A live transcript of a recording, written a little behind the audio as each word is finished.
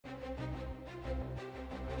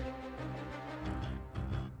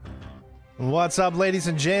What's up, ladies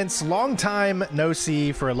and gents? Long time no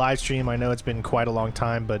see for a live stream. I know it's been quite a long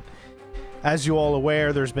time, but as you all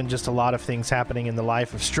aware, there's been just a lot of things happening in the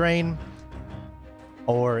life of Strain,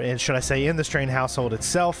 or should I say in the Strain household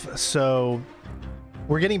itself. So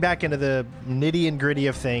we're getting back into the nitty and gritty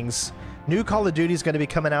of things. New Call of Duty is going to be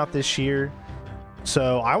coming out this year,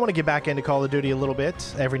 so I want to get back into Call of Duty a little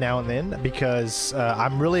bit every now and then because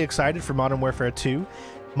I'm really excited for Modern Warfare 2.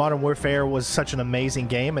 Modern Warfare was such an amazing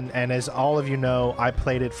game, and as all of you know, I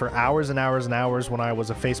played it for hours and hours and hours when I was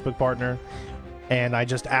a Facebook partner, and I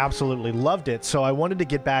just absolutely loved it. So I wanted to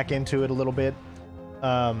get back into it a little bit,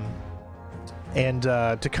 and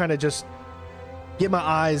to kind of just get my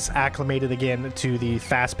eyes acclimated again to the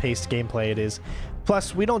fast-paced gameplay it is.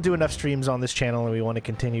 Plus, we don't do enough streams on this channel, and we want to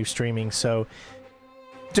continue streaming, so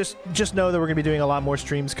just know that we're going to be doing a lot more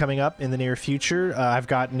streams coming up in the near future. I've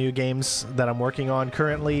got new games that I'm working on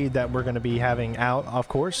currently that we're going to be having out, of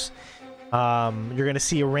course. You're going to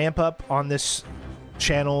see a ramp up on this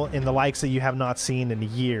channel in the likes that you have not seen in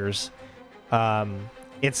years.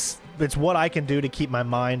 It's what I can do to keep my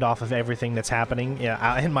mind off of everything that's happening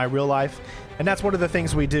in my real life, and that's one of the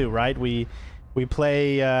things we do, right? We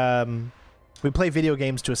play video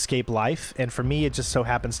games to escape life, and for me, it just so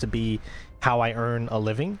happens to be how I earn a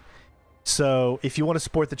living. So if you want to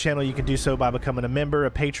support the channel, you can do so by becoming a member, a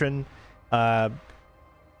patron.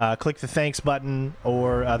 Click the thanks button,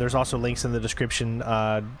 or there's also links in the description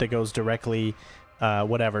that goes directly,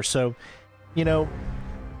 whatever. So, you know,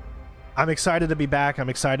 I'm excited to be back. I'm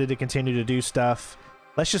excited to continue to do stuff.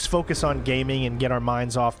 Let's just focus on gaming and get our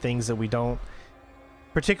minds off things that we don't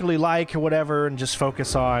particularly like or whatever, and just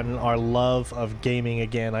focus on our love of gaming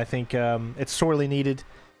again. I think it's sorely needed,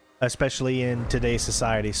 especially in today's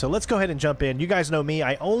society. So let's go ahead and jump in. You guys know me.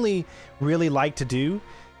 I only really like to do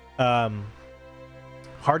hardcore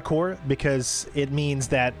because it means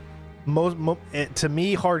that to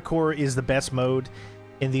me, hardcore is the best mode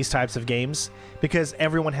in these types of games because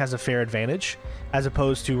everyone has a fair advantage as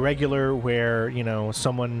opposed to regular where, you know,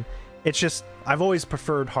 it's just, I've always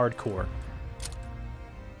preferred hardcore.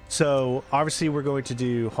 So obviously we're going to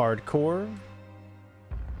do hardcore.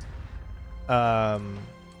 I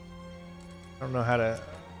don't know how to...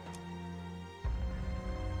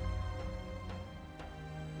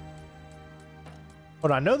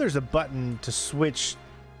 Hold on, I know there's a button to switch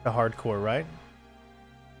to hardcore, right?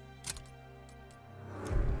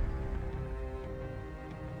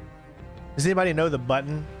 Does anybody know the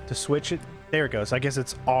button to switch it? There it goes. I guess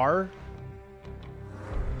it's R.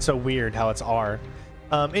 It's so weird how it's R.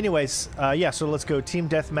 Anyways, yeah, so let's go team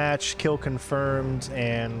deathmatch, kill confirmed,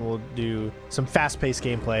 and we'll do some fast-paced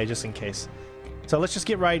gameplay just in case. So let's just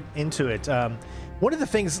get right into it. One of the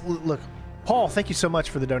things, look, Paul, thank you so much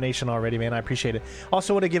for the donation already, man. I appreciate it.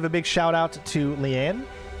 Also want to give a big shout out to Leanne.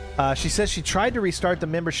 She says she tried to restart the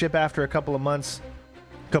membership after a couple of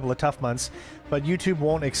tough months, but YouTube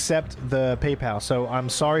won't accept the PayPal. So I'm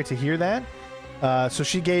sorry to hear that. So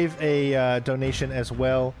she gave a donation as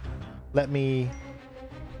well. Let me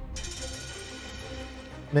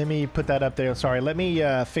put that up there. Sorry, let me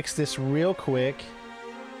fix this real quick.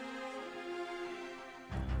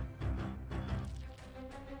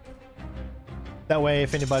 That way,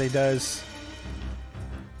 if anybody does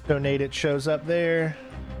donate, it shows up there.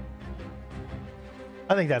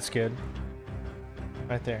 I think that's good.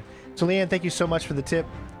 Right there. So, Leanne, thank you so much for the tip.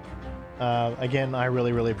 Again, I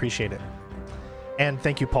really, really appreciate it. And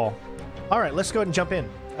thank you, Paul. All right, let's go ahead and jump in.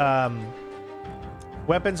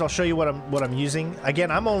 Weapons, I'll show you what I'm using.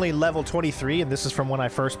 Again, I'm only level 23, and this is from when I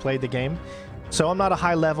first played the game. So I'm not a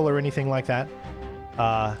high level or anything like that.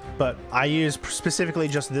 But I use specifically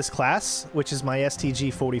just this class, which is my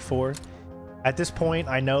STG-44. At this point,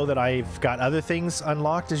 I know that I've got other things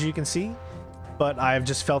unlocked, as you can see, but I've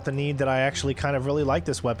just felt the need that I actually kind of really like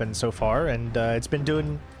this weapon so far, and it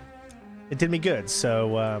did me good.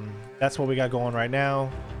 So that's what we got going right now.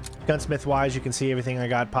 Gunsmith wise, you can see everything I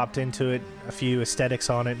got popped into it, a few aesthetics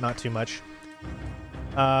on it, not too much.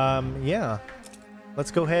 Yeah, let's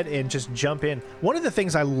go ahead and just jump in. One of the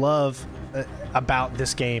things I love about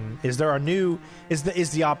this game is there are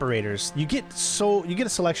the operators. You get a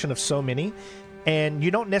selection of so many, and you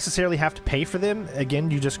don't necessarily have to pay for them. Again,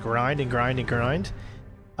 you just grind and grind and grind.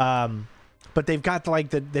 But they've got like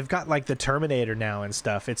the Terminator now and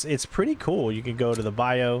stuff. It's pretty cool. You can go to the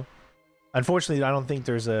bio. Unfortunately, I don't think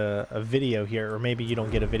there's a video here, or maybe you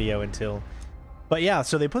don't get a video until... But yeah,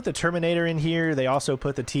 so they put the Terminator in here. They also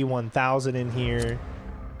put the T-1000 in here,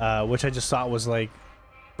 which I just thought was like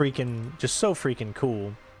just so freaking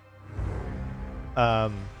cool.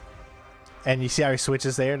 And you see how he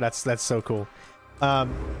switches there? That's so cool.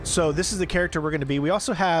 So this is the character we're going to be. We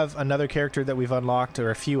also have another character that we've unlocked,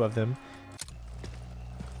 or a few of them.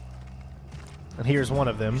 And here's one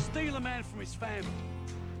of them. Steal a man from his family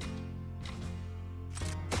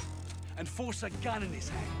and force a gun in his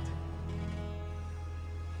hand.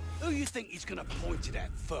 Who you think he's gonna point it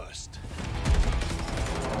at first?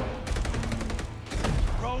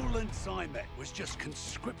 Roland Zymet was just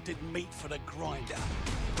conscripted meat for the grinder.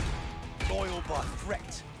 Loyal by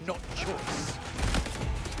threat, not choice.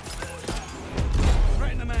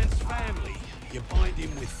 Threaten a man's family, you bind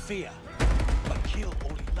him with fear, but kill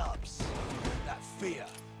all he loves. That fear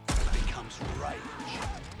becomes rage.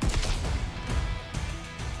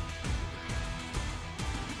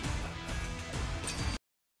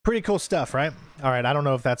 Pretty cool stuff, right? All right, I don't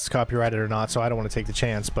know if that's copyrighted or not, so I don't want to take the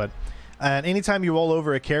chance, but anytime you roll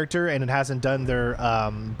over a character and it hasn't done their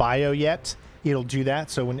bio yet, it'll do that.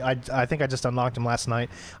 So when I think I just unlocked him last night.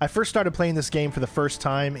 I first started playing this game for the first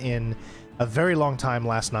time in a very long time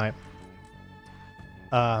last night.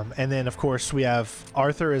 And then, of course, we have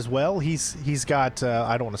Arthur as well. He's got...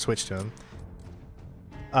 I don't want to switch to him.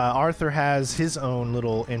 Arthur has his own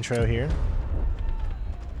little intro here.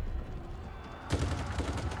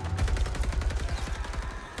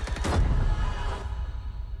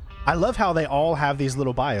 I love how they all have these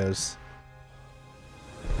little bios.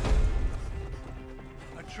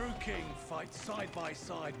 A true king fights side by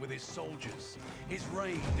side with his soldiers, his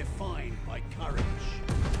reign defined by courage.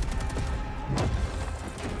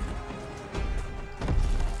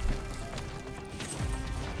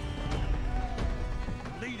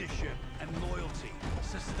 Leadership and loyalty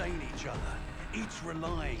sustain each other, each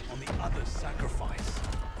relying on the other's sacrifice.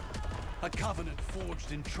 A covenant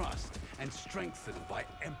forged in trust and strengthened by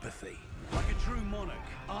empathy. Like a true monarch,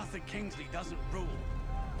 Arthur Kingsley doesn't rule,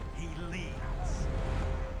 he leads.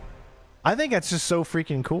 I think that's just so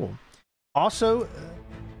freaking cool. Also,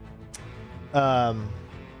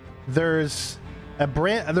 there's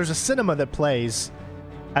a cinema that plays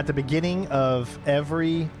at the beginning of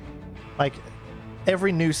every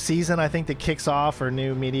new season, I think, that kicks off, or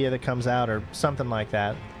new media that comes out, or something like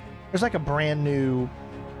that. There's like a brand new,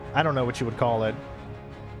 I don't know what you would call it,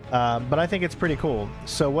 but I think it's pretty cool.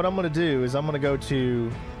 So what I'm going to do is I'm going to go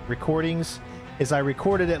to recordings. I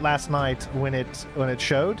recorded it last night when it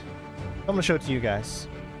showed. I'm going to show it to you guys.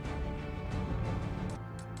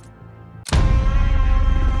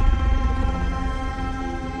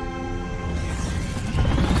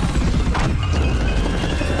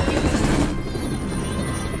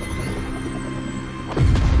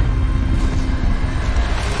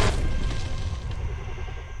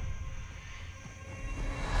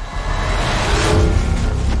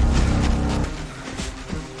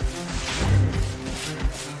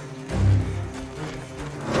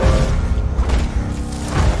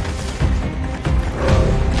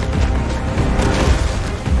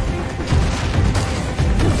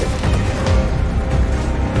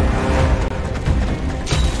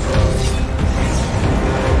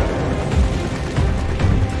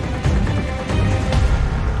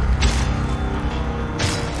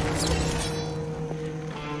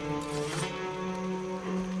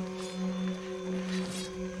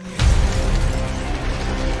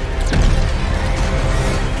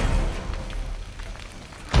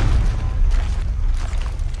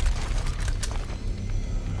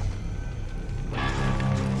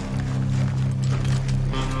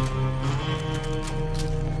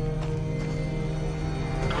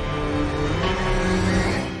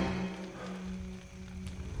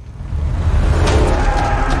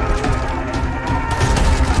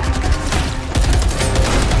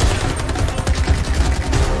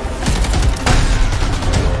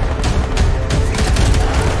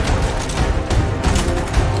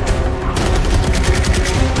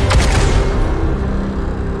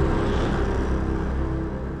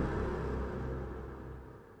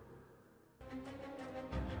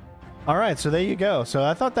 All right, so there you go. So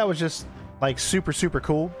I thought that was just like super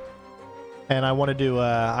cool, and I wanted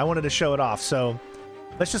to show it off. So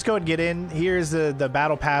let's just go and get in. Here's the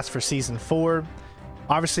battle pass for season 4.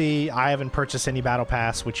 Obviously, I haven't purchased any battle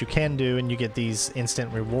pass, which you can do, and you get these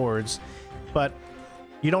instant rewards. But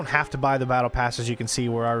you don't have to buy the battle pass. As you can see,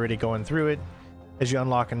 we're already going through it as you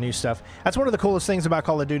unlock new stuff. That's one of the coolest things about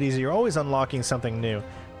Call of Duty, is you're always unlocking something new.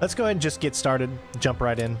 Let's go ahead and just get started. Jump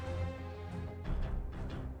right in.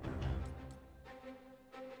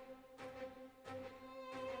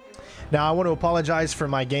 Now, I want to apologize for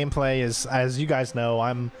my gameplay. As you guys know,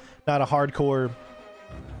 I'm not a hardcore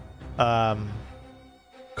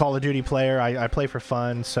Call of Duty player. I play for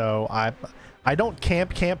fun, so I don't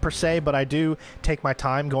camp per se, but I do take my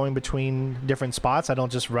time going between different spots. I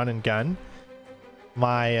don't just run and gun.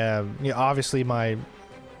 my obviously my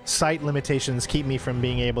sight limitations keep me from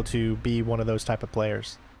being able to be one of those type of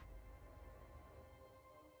players.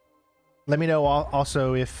 Let me know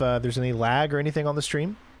also if there's any lag or anything on the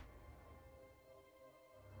stream.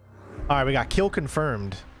 All right, we got kill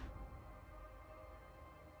confirmed.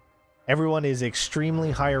 Everyone is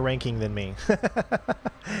extremely higher ranking than me.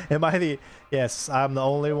 Am I the... Yes, I'm the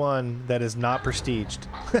only one that is not prestiged.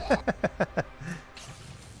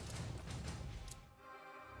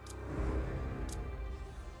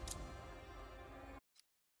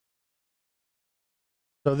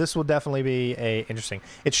 So this will definitely be a interesting.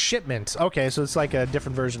 It's shipment. Okay, so it's like a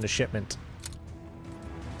different version of shipment.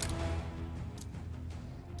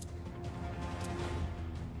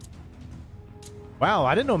 Wow,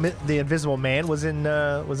 I didn't know the Invisible Man was in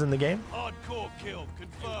the game. Hardcore kill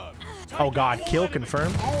confirmed. Oh God, kill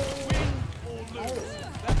confirmed.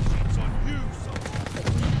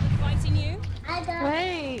 Fighting you?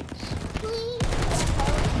 Wait.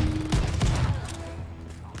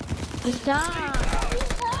 Stop.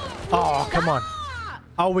 Oh, come on.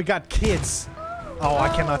 Oh, we got kids. Oh, I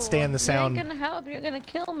cannot stand the sound. You're gonna help. You're gonna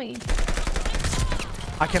kill me.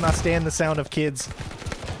 I cannot stand the sound of kids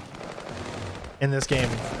in this game.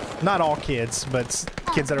 Not all kids, but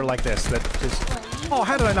kids that are like this. That just... Oh,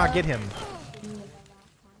 how did I not get him?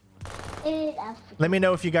 Let me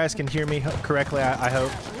know if you guys can hear me correctly. I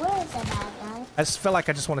hope. I just feel like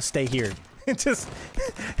I just want to stay here. Just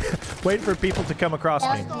wait for people to come across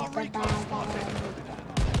me.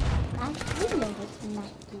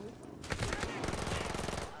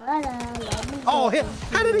 Oh, him!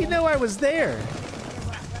 How did he know I was there?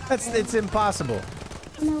 It's impossible.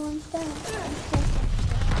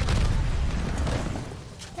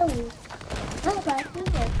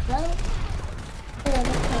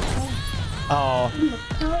 Oh.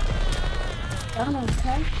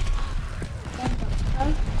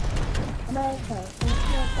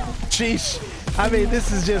 Sheesh. I mean,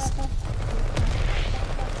 this is just...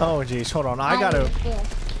 Oh, geez. Hold on.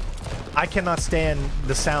 I cannot stand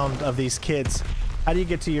the sound of these kids. How do you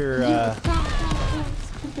get to your...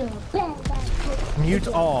 Mute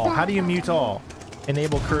all. How do you mute all?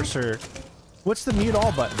 Enable cursor. What's the mute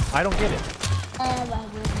all button? I don't get it.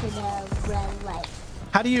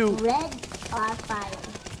 How do you... Red are fire.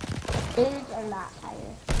 Blues are not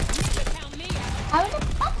fire. How the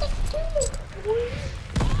fuck did you?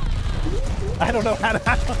 I don't know how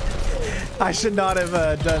to... I should not have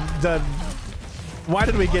done... Why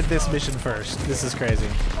did we get this mission first? This is crazy.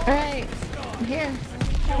 Alright. Here,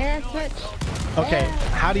 switch. Okay,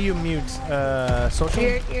 how do you mute social?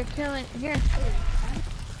 You're killing. Here.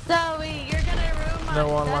 Zoe, you're gonna ruin my... No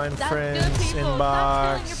online that's friends, good people.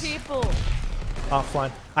 inbox. Stop killing your people.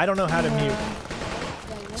 Offline. I don't know how to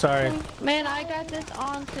mute. Sorry. Man, I got this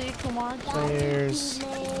on so you can watch. Players.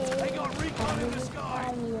 They got recon in the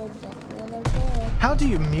sky. How do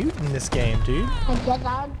you mute in this game, dude? Because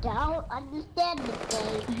I don't understand the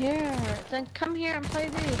game. Here, then come here and play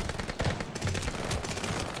these.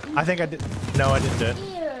 I think I did. No, I didn't do it.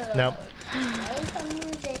 Nope.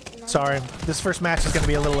 Sorry. This first match is going to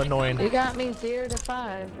be a little annoying. You got me 0 to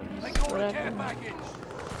 5. They got a care Whatever. package.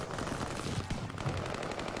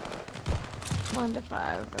 1 to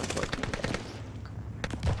 5 for 14 days.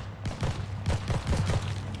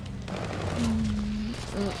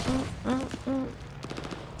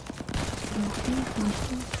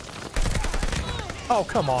 Oh,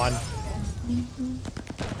 come on.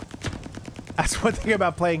 That's one thing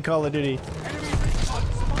about playing Call of Duty.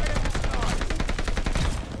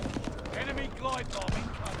 Enemy glide bomb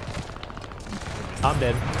incoming. I'm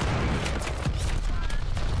dead.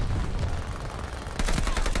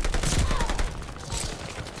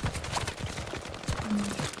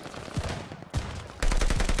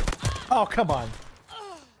 Oh, come on.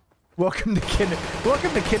 Welcome to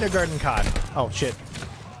kindergarten COD. Oh shit.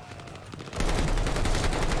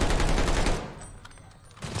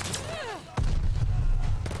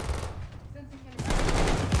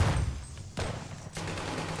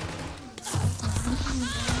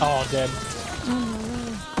 Oh, dead.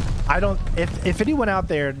 I don't... If anyone out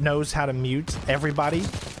there knows how to mute everybody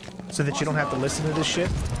so that you don't have to listen to this shit,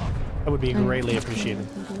 that would be greatly appreciated.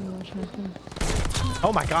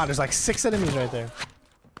 Oh my god, there's like 6 enemies right there.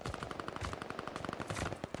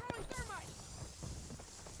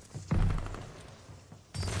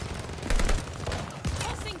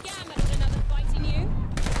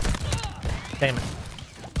 Damn it.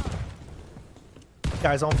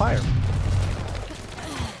 Guy's on fire.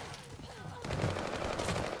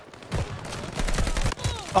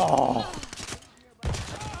 Oh.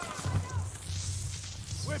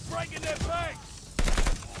 We're breaking their backs.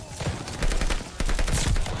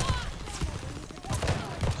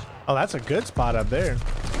 Oh, that's a good spot up there.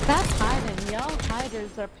 That's hiding. Y'all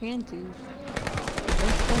hiders are panties.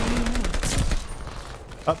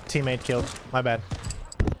 Oh, teammate killed. My bad.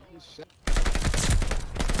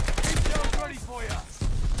 Intel's ready for you.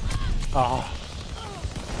 Oh.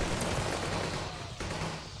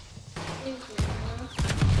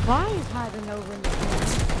 Why is hiding over in the corner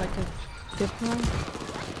like a zip line?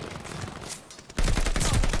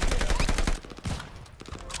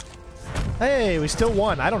 Hey, we still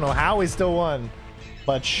won. I don't know how we still won,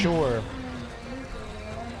 but sure.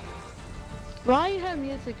 Why you have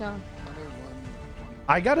music on?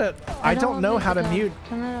 I don't know how to mute.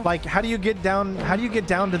 Like, how do you get down? How do you get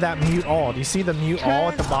down to that mute all? Do you see the mute all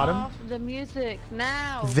at the bottom? Turn off the music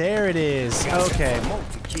now. There it is. Okay.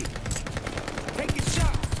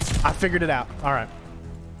 I figured it out. All right.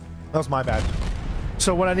 That was my bad.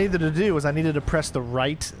 So what I needed to do was I needed to press the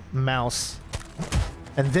right mouse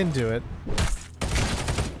and then do it.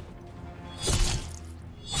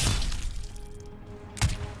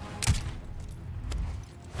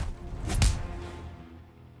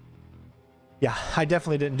 Yeah, I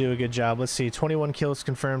definitely didn't do a good job. Let's see, 21 kills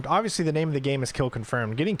confirmed. Obviously, the name of the game is kill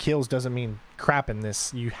confirmed. Getting kills doesn't mean crap in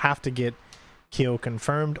this. You have to get kill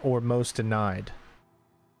confirmed or most denied.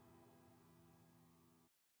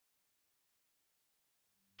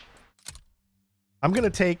 I'm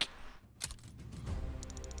gonna take...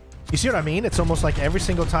 You see what I mean? It's almost like every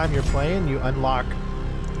single time you're playing, you unlock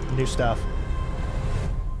new stuff.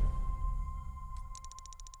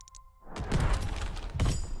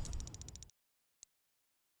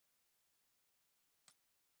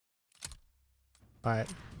 All right,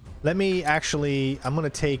 let me actually, I'm gonna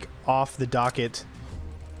take off the docket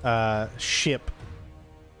ship.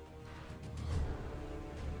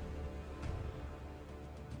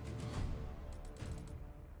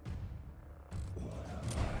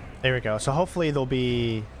 There we go. So hopefully there'll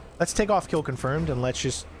be, let's take off kill confirmed and let's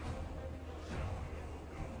just,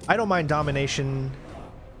 I don't mind domination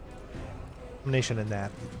in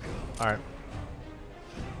that. All right.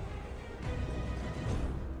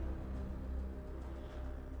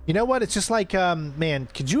 You know what? It's just like, man,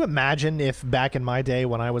 could you imagine if back in my day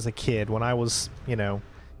when I was a kid, when I was, you know,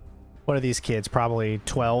 what are these kids? Probably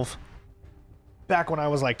 12. Back when I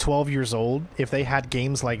was like 12 years old, if they had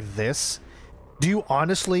games like this, do you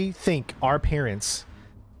honestly think our parents,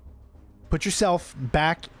 put yourself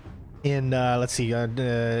back in, let's see,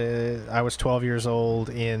 I was 12 years old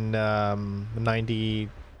in 90,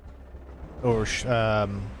 or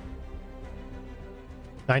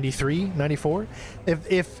 93, 94.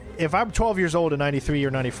 If I'm 12 years old in 93 or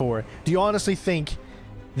 94, do you honestly think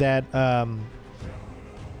that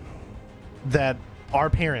that our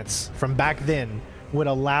parents from back then would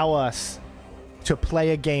allow us to play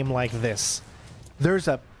a game like this? There's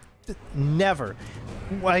a never.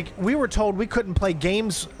 Like, we were told we couldn't play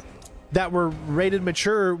games that were rated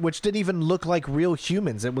mature, which didn't even look like real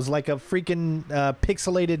humans. It was like a freaking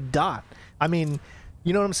pixelated dot. I mean,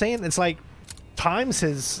 you know what I'm saying? It's like times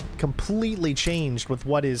has completely changed with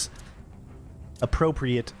what is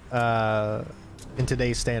appropriate in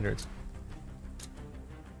today's standards.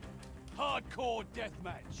 Hardcore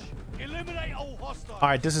deathmatch. Eliminate all hostiles. All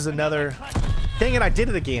right, this is another. Dang it! I did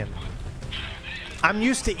it again. I'm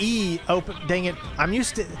used to E open. Dang it! I'm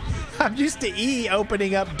used to E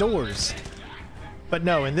opening up doors, but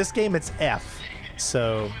no, in this game it's F.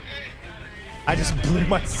 So I just blew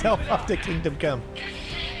myself up to Kingdom Come.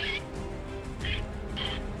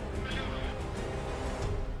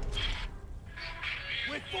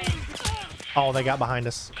 Oh, they got behind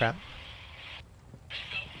us. Crap.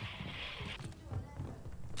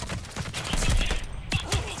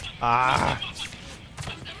 Ah.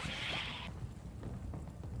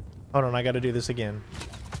 Hold on, I gotta do this again.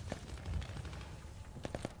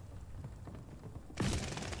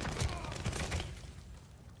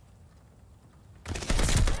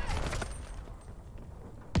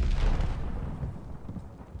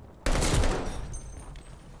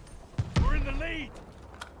 We're in the lead.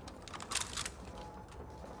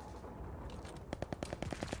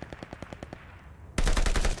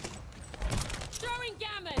 Throwing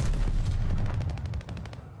gammon.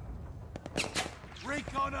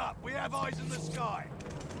 Recon up. We have eyes in the sky.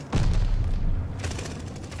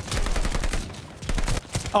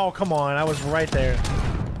 Oh, come on. I was right there.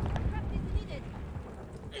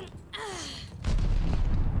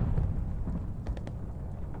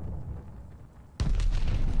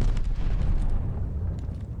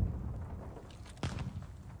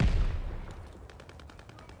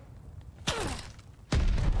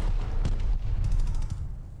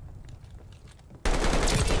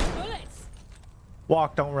 Bullets.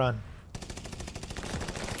 Walk, don't run.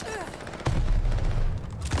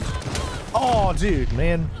 Oh, dude,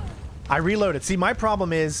 man. I reloaded. See, my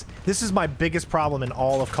problem is, this is my biggest problem in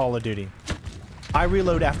all of Call of Duty. I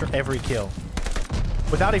reload after every kill.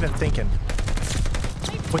 Without even thinking.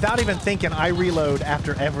 Without even thinking, I reload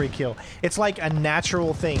after every kill. It's like a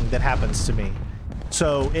natural thing that happens to me.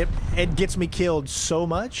 So, it gets me killed so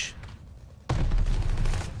much.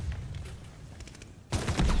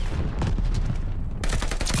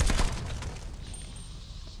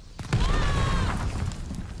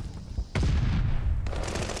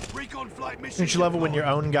 Don't you love it when your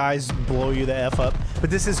own guys blow you the F up? But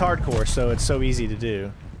this is hardcore, so it's so easy to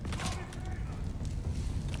do.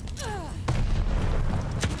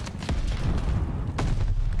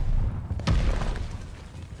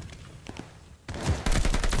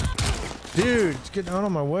 Dude, it's getting out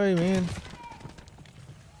of my way, man.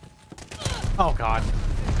 Oh, God.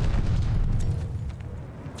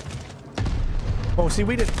 Oh, see,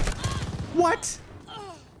 we did... What?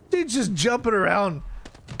 Dude's just jumping around.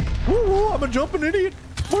 Woo, I'm a jumping idiot.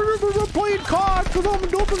 We're playing COD because I'm a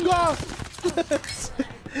doping guy.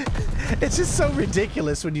 It's just so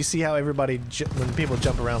ridiculous when you see how everybody, when people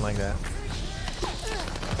jump around like that.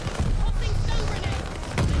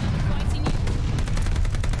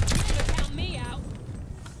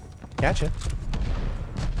 Gotcha.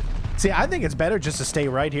 See, I think it's better just to stay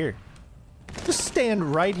right here. Just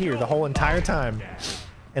stand right here the whole entire time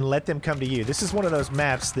and let them come to you. This is one of those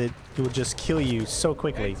maps that will just kill you so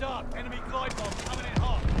quickly.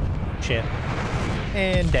 Shit.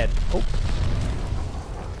 And dead. Oh.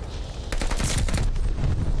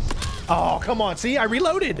 Oh, come on. See, I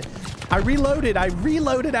reloaded. I reloaded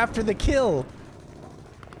after the kill.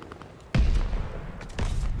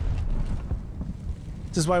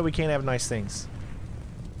 This is why we can't have nice things.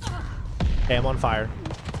 Okay, I'm on fire.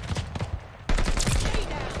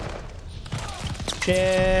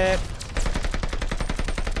 Shit.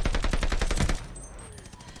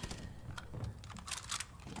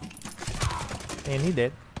 And he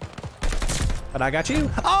did. But I got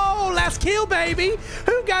you. Oh, last kill, baby.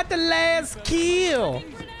 Who got the last kill?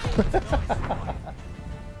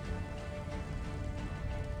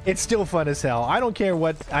 It's still fun as hell. I don't care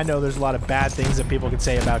what... I know there's a lot of bad things that people can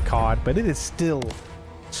say about COD, but it is still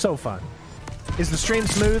so fun. Is the stream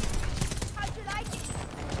smooth?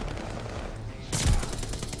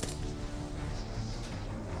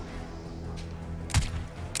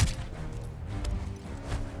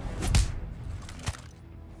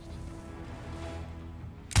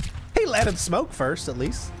 He let him smoke first, at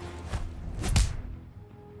least.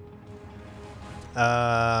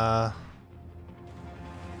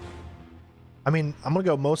 I mean, I'm gonna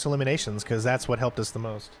go most eliminations because that's what helped us the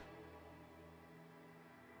most.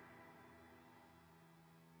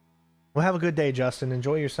 Well, have a good day, Justin.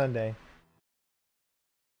 Enjoy your Sunday.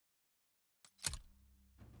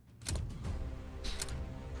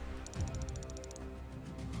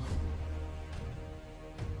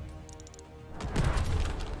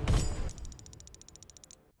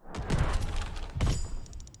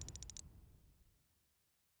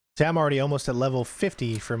 See, I'm already almost at level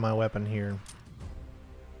 50 for my weapon here.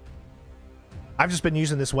 I've just been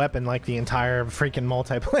using this weapon like the entire freaking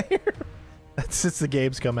multiplayer. Since the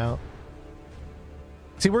games come out.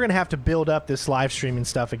 See, we're gonna have to build up this live streaming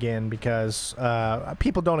stuff again because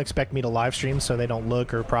people don't expect me to live stream, so they don't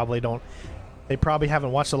look or probably don't. They probably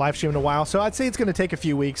haven't watched a live stream in a while, so I'd say it's gonna take a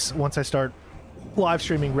few weeks once I start live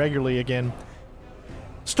streaming regularly again.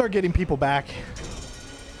 Start getting people back.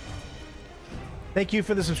 Thank you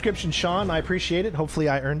for the subscription, Sean. I appreciate it. Hopefully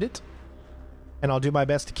I earned it. And I'll do my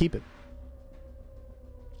best to keep it.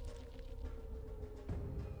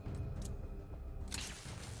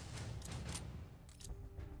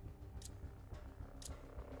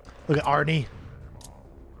 Look at Arnie.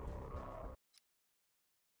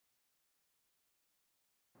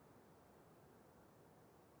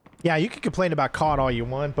 Yeah, you can complain about COD all you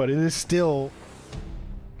want, but it is still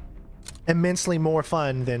immensely more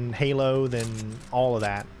fun than Halo, than all of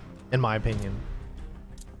that, in my opinion.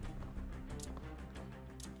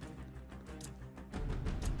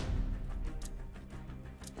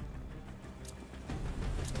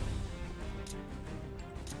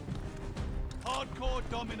 Hardcore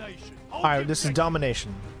domination. All right, this is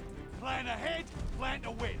domination. Plan ahead, plan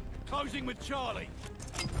to win. Closing with Charlie.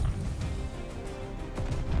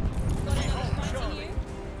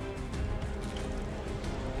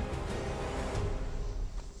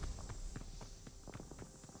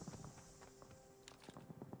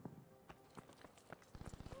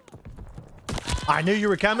 I knew you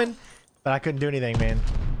were coming, but I couldn't do anything, man.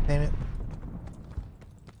 Damn it.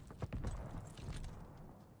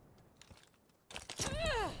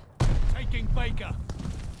 Taking Baker.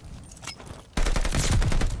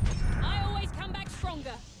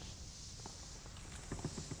 stronger.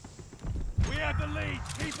 We have the lead.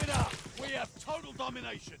 Keep it up. We have total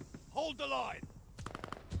domination. Hold the line.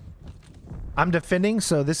 I'm defending,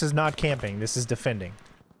 so this is not camping. This is defending.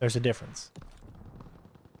 There's a difference.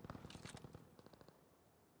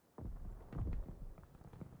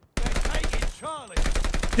 They're taking Charlie.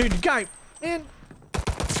 Dude, guy, man,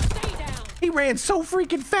 Stay down. he ran so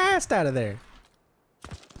freaking fast out of there.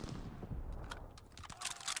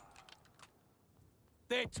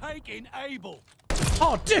 They're taking Able.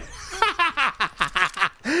 Oh, dude.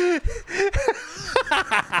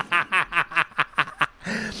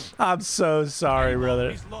 I'm so sorry,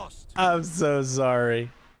 brother. He's lost. I'm so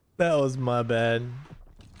sorry. That was my bad.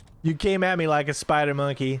 You came at me like a spider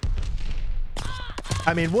monkey.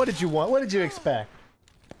 I mean, what did you want? What did you expect?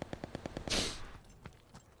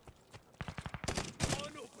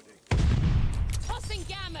 Tossing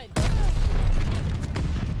gammon.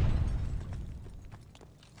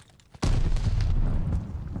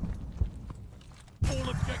 All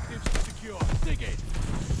objectives secure. Dig in.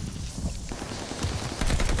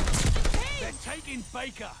 They're taking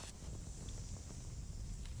Baker.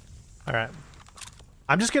 All right.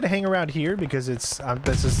 I'm just gonna hang around here because it's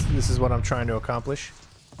this is what I'm trying to accomplish.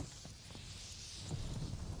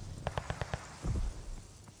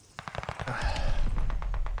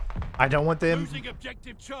 I don't want them. Losing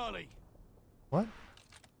objective Charlie. What?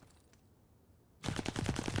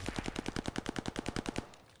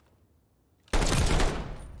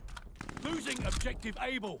 Losing objective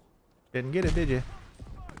Able. Didn't get it, did you?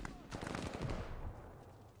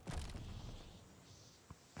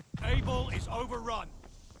 Able is overrun.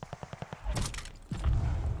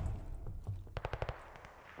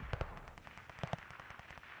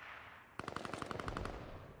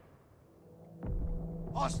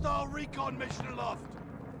 Hostile recon mission aloft.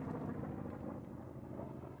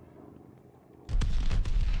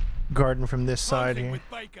 Garden from this side Closing here. with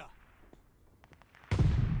Baker.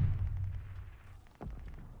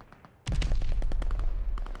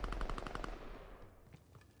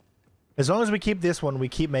 As long as we keep this one, we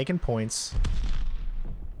keep making points.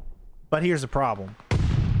 But here's the problem.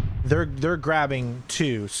 They're grabbing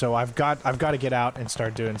two, so I've got to get out and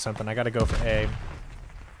start doing something. I got to go for A.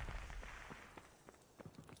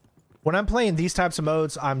 When I'm playing these types of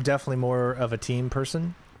modes, I'm definitely more of a team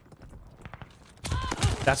person.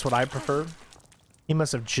 That's what I prefer. He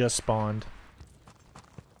must have just spawned.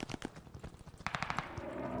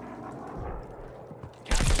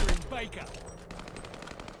 Capturing Baker.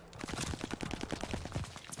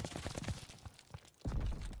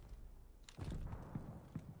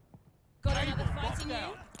 Got another fighting you.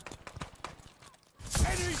 Down.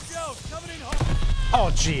 Enemy shells coming in hot.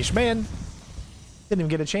 Oh, jeez, man. Didn't even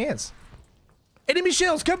get a chance. Enemy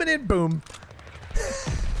shells coming in. Boom.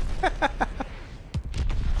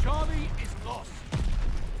 Charlie is lost.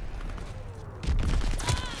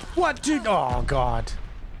 What, dude? Oh, God.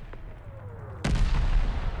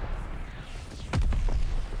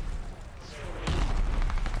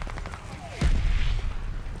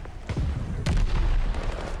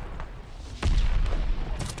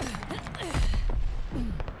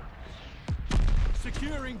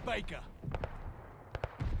 Securing Baker.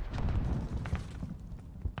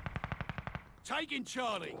 Taking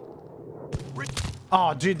Charlie.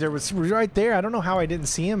 Oh, dude, there was right there. I don't know how I didn't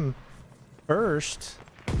see him first.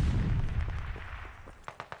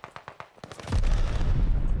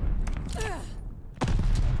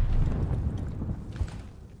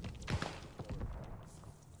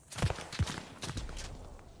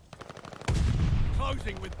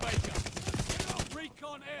 Closing with Baker.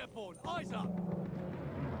 Recon airborne. Eyes up.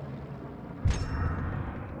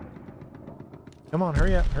 Come on,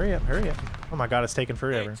 hurry up, hurry up, hurry up. Oh my God, it's taking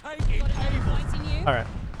forever. They're taking Got another Able. fighting you. All right.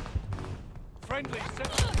 Friendly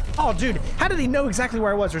set. Oh, dude, how did he know exactly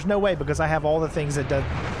where I was? There's no way, because I have all the things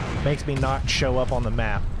that makes me not show up on the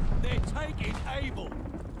map. They're taking Able.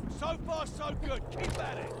 So far, so good. Keep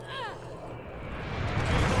at it.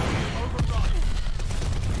 Able is overrun.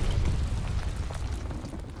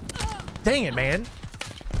 Dang it, man.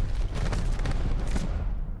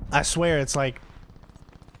 I swear, it's like,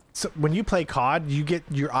 so when you play COD,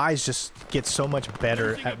 your eyes just get so much better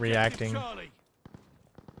Losing at objective reacting Charlie.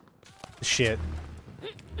 to shit.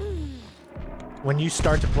 When you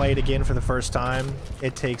start to play it again for the first time,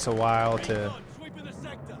 it takes a while to... Recon, sweeping the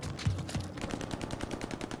sector.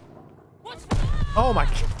 What's Oh my...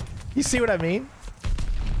 You see what I mean?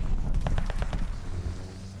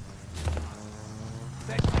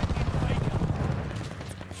 They're taking Baker.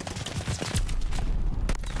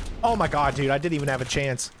 Oh my God, dude, I didn't even have a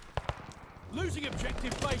chance. Losing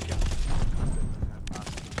objective Baker.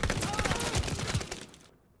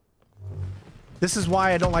 This is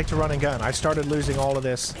why I don't like to run and gun. I started losing all of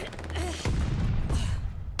this.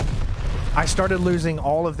 I started losing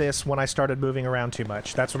all of this when I started moving around too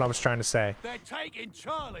much. That's what I was trying to say. They're taking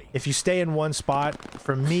Charlie. If you stay in one spot,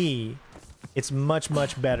 for me, it's much,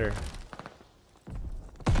 much better.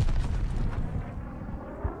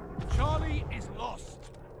 Charlie is lost.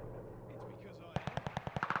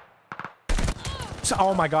 So,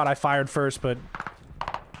 oh my god, I fired first, but...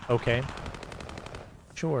 Okay.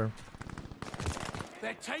 Sure.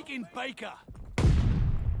 They're taking Baker.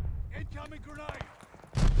 Incoming grenade.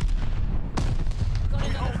 Got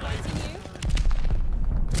another fighting you?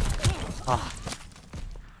 Ah.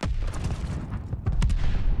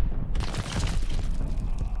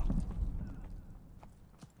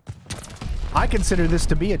 I consider this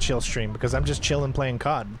to be a chill stream because I'm just chilling playing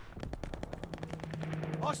COD.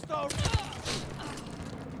 Hostile.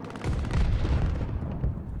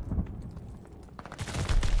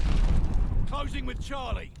 Closing with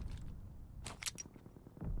Charlie.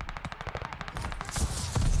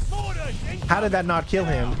 How did that not kill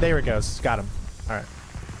him? There it goes. Got him. All right.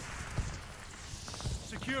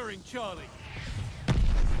 Securing Charlie.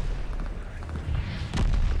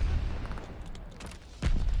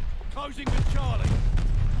 Closing with Charlie.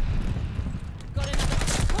 Got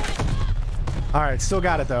another. All right, still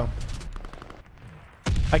got it though.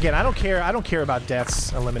 Again, I don't care. I don't care about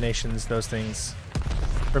deaths, eliminations, those things.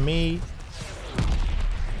 For me,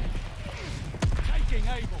 Taking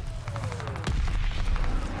Able.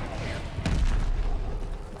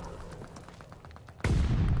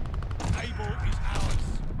 Able is ours.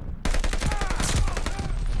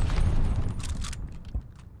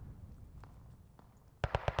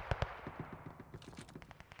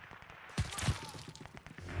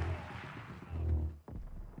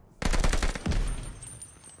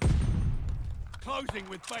 Closing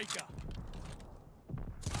with Baker.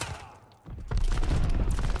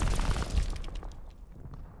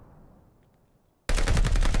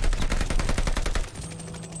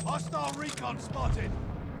 Hostile recon spotted.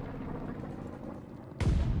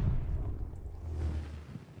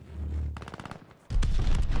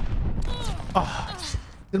 oh,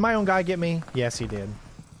 did my own guy get me? Yes, he did.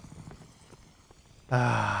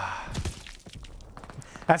 Ah,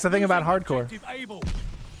 that's the thing about hardcore. Objective Able.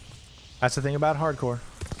 That's the thing about hardcore.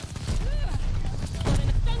 Got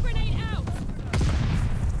a stun grenade out.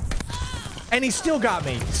 And he still got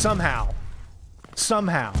me somehow.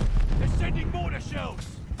 Somehow. They're sending mortar shells.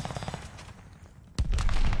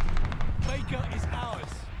 Baker is ours.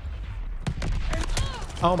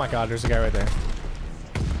 Oh my god, there's a guy right there.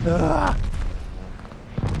 Ugh.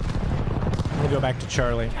 I'm gonna go back to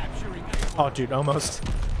Charlie. Capturing Able. Oh, dude, almost.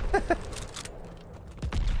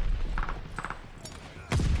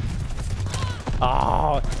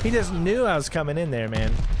 Oh, he just knew I was coming in there,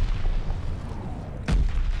 man.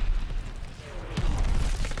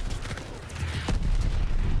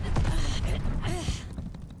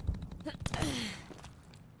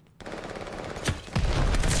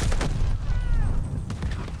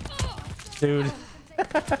 Dude.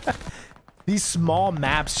 These small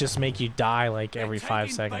maps just make you die like every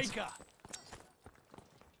 5 seconds. Baker.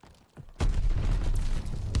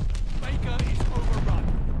 Baker is overrun.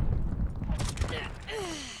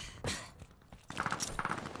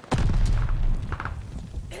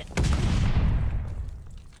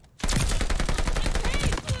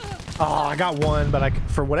 Oh, I got one, but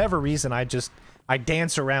for whatever reason, I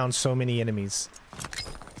dance around so many enemies.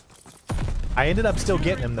 I ended up still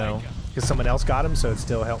getting him though, because someone else got him, so it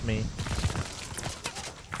still helped me.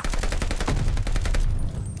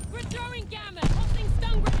 We're throwing gamma. Tossing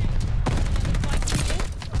stun grenade. Another fighting you?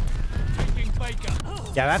 Taking Baker.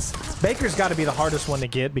 Yeah, Baker's got to be the hardest one to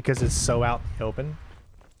get because it's so out in the open.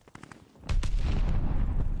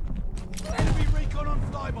 Enemy recon on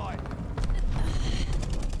flyby.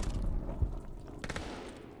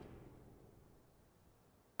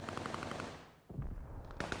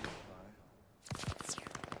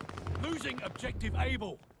 Losing objective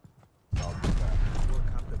Able.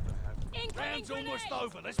 Incoming Round's grenade. almost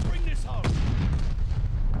over. Let's bring this home.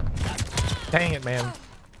 Dang it, man.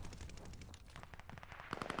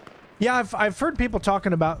 Yeah, I've heard people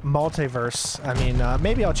talking about multiverse. I mean,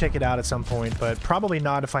 maybe I'll check it out at some point, but probably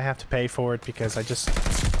not if I have to pay for it because I just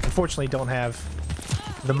unfortunately don't have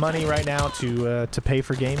the money right now to pay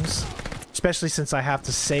for games, especially since I have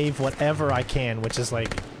to save whatever I can, which is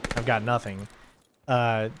like I've got nothing,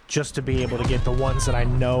 just to be able to get the ones that I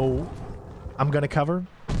know I'm gonna cover.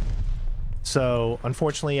 So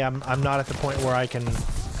unfortunately, I'm not at the point where I can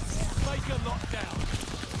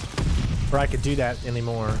do that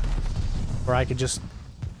anymore. Or I could just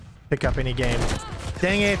pick up any game.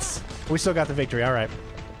 Dang it! We still got the victory. All right.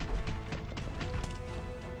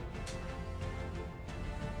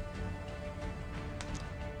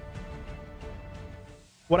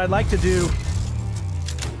 What I'd like to do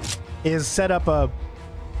is set up a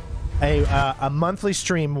monthly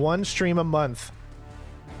stream, one stream a month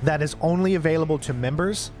that is only available to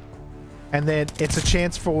members, and then it's a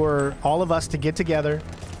chance for all of us to get together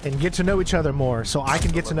and get to know each other more, so I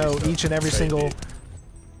can get to know each and every single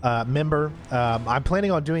member. I'm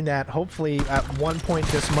planning on doing that hopefully at one point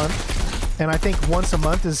this month, and I think once a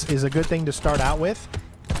month is a good thing to start out with,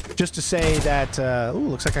 just to say that ooh,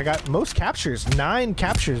 looks like I got most captures. 9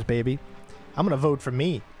 captures, baby. I'm gonna vote for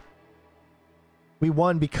me. We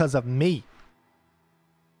won because of me.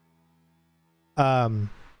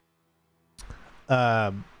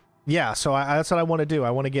 Yeah, so that's what I want to do.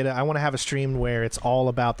 I want to have a stream where it's all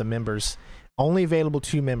about the members, only available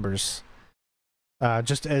to members.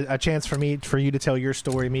 Just a chance for you to tell your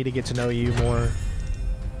story, me to get to know you more.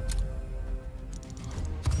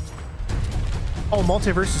 Oh,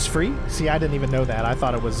 Multiverse is free? See, I didn't even know that. I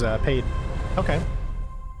thought it was paid. Okay,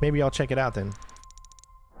 maybe I'll check it out then.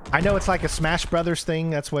 I know it's like a Smash Brothers thing.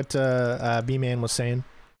 That's what B-Man was saying.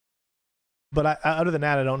 But other than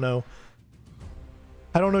that, I don't know.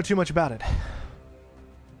 I don't know too much about it.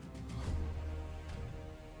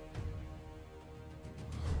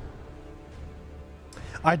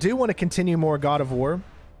 I do want to continue more God of War.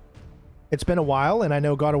 It's been a while, and I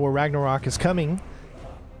know God of War Ragnarok is coming.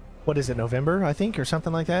 What is it, November, I think, or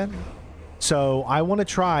something like that? So I want to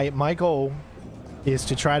try. My goal is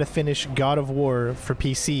to try to finish God of War for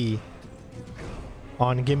PC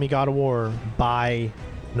on Give Me God of War by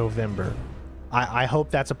November. I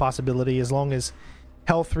hope that's a possibility, as long as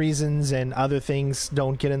health reasons and other things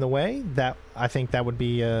don't get in the way. That I think that would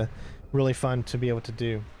be really fun to be able to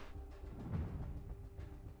do.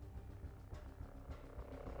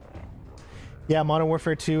 Yeah, Modern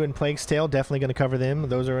Warfare 2 and Plague's Tale, definitely going to cover them.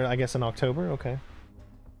 Those are, I guess, in October. Okay.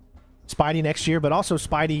 Spidey next year, but also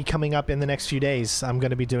Spidey coming up in the next few days. I'm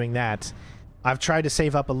going to be doing that. I've tried to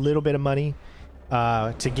save up a little bit of money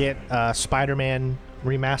to get Spider-Man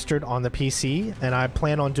remastered on the PC, and I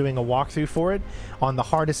plan on doing a walkthrough for it on the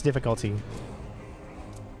hardest difficulty.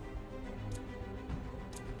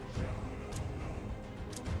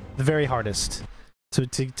 The very hardest. To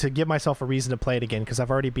give myself a reason to play it again, because I've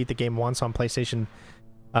already beat the game once on PlayStation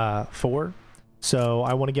 4, so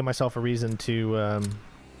I want to give myself a reason to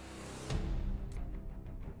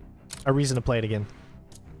play it again.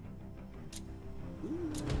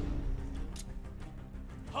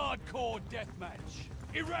 Hardcore deathmatch.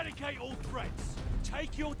 Eradicate all threats.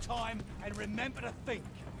 Take your time and remember to think.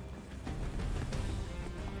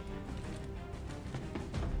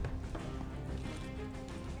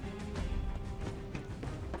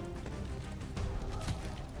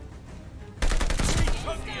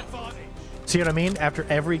 See what I mean? After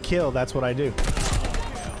every kill, that's what I do.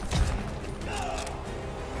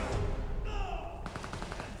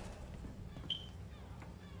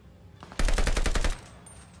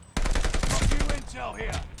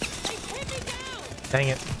 Dang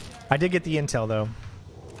it. I did get the intel, though.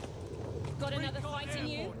 Got another fight in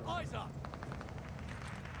you? Eyes up.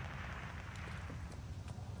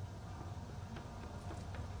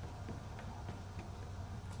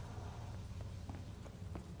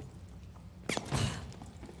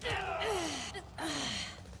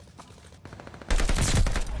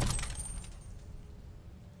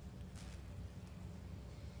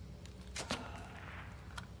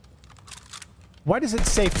 Why does it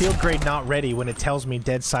say field grade not ready when it tells me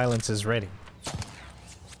dead silence is ready?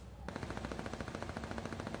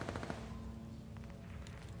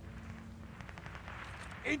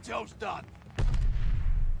 Intel's done.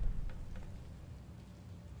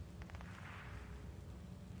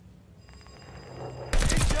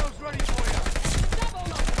 Intel's ready for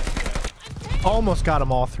you. Almost got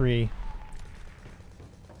them all 3.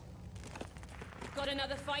 Got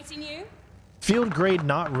another fight in you? Field grade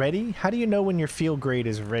not ready? How do you know when your field grade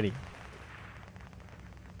is ready?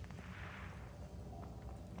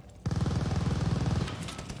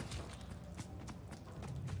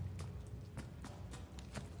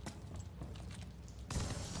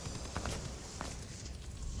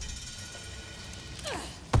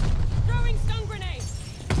 Throwing stun grenade.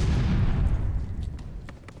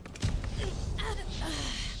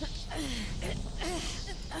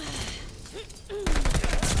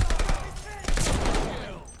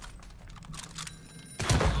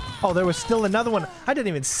 Oh, there was still another one. I didn't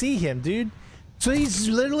even see him, dude. So he's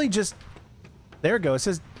literally just... There it goes. It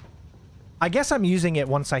says... I guess I'm using it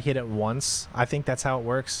once I hit it once. I think that's how it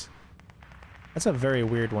works. That's a very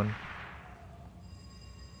weird one.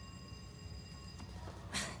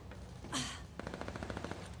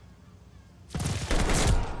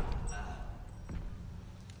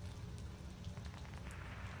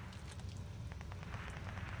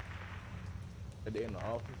 At the end of the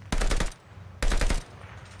office.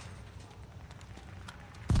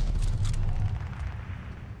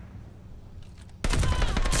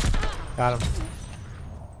 Got him.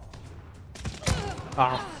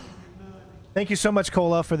 Ah. Thank you so much,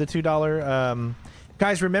 Cola, for the $2.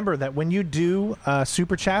 Guys, remember that when you do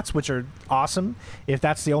super chats, which are awesome, if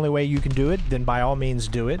that's the only way you can do it, then by all means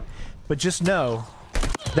do it. But just know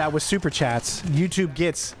that with super chats, YouTube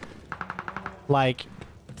gets like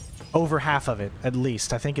over half of it, at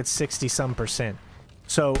least. I think it's 60-some%.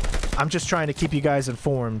 So I'm just trying to keep you guys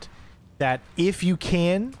informed that if you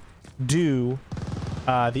can do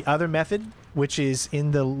the other method, which is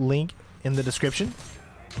in the link in the description,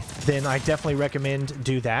 then I definitely recommend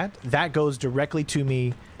do that. That goes directly to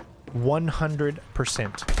me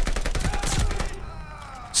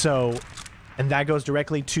 100%. So, and that goes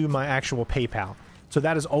directly to my actual PayPal. So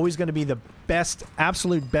that is always going to be the best,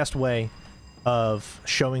 absolute best way of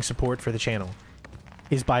showing support for the channel,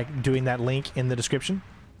 is by doing that link in the description.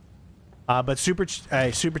 But super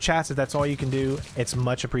chats, if that's all you can do, it's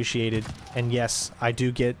much appreciated. And yes, I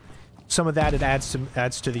do get some of that. It adds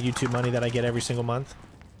to the YouTube money that I get every single month,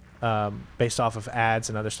 based off of ads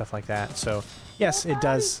and other stuff like that. So yes, it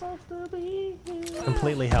does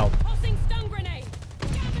completely help.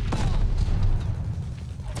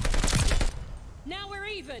 Now we're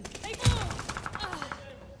even.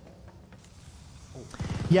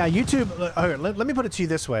 Yeah, YouTube. Let me put it to you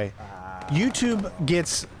this way: YouTube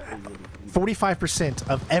gets 45%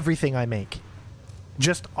 of everything I make,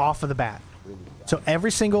 just off of the bat. So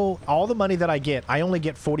all the money that I get, I only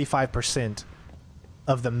get 45%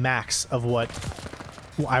 of the max of what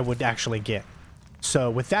I would actually get. So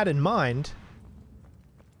with that in mind,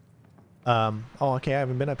 oh, okay, I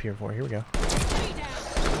haven't been up here before. Here we go.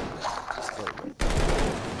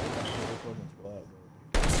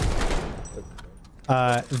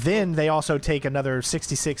 Then they also take another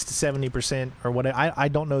 66 to 70% or whatever. I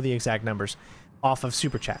don't know the exact numbers off of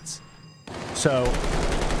super chats. So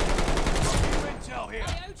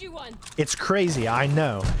it's crazy, I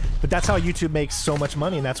know, but that's how YouTube makes so much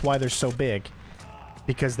money, and that's why they're so big,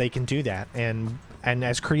 because they can do that. And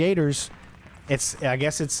as creators, I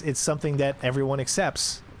guess it's something that everyone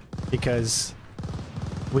accepts, because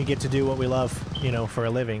we get to do what we love, you know, for a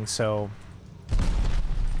living. So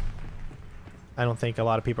I don't think a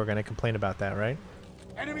lot of people are going to complain about that, right?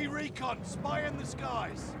 Enemy recon, spy in the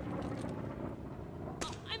skies.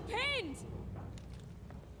 I'm pinned.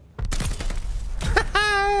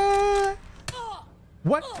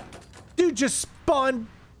 What? Dude just spawned.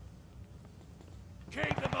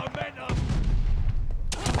 Keep the momentum.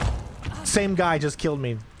 Same guy just killed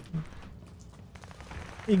me.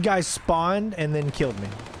 You guys spawned and then killed me.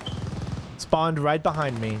 Spawned right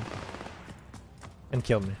behind me and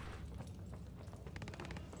killed me.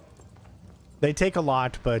 They take a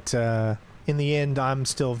lot, but in the end, I'm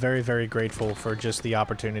still very, very grateful for just the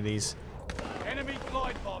opportunities Enemy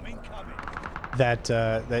glide bomb incoming. that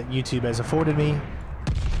YouTube has afforded me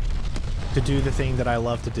to do the thing that I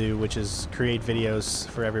love to do, which is create videos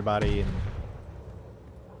for everybody. And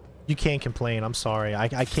you can't complain. I'm sorry.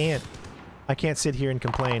 I can't sit here and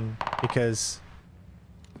complain, because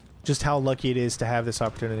just how lucky it is to have this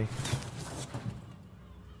opportunity.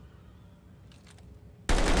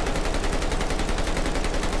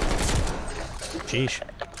 Sheesh.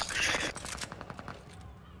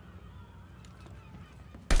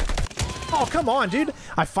 Oh, come on, dude.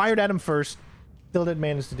 I fired at him first. Still didn't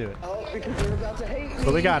manage to do it. Oh, because they're about to hate me.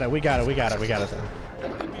 But we got it.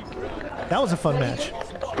 That was a fun match.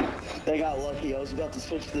 They got lucky. I was about to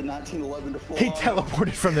switch to the 1911 to full He auto.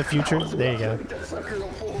 teleported from the future. There you go. That sucker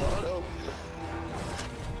on full auto.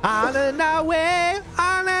 On and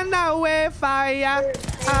away, fire.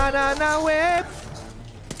 On and away.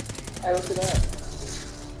 Hey, look at that.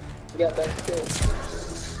 We got that skill.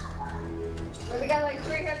 We got like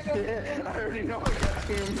 3 extra. Yeah, I already know I got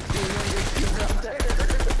team out there.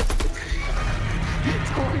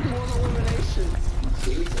 21 eliminations.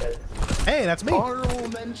 Jesus. Hey, that's me. Honorable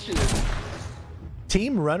mention.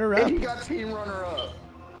 Team runner-up. And you got team runner-up.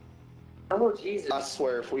 Oh, Jesus. I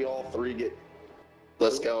swear, if we all three get...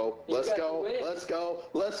 Let's go. Let's got go. to win. Let's go.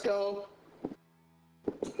 Let's go.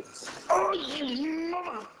 Oh, you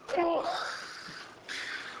mother... Oh.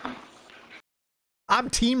 I'm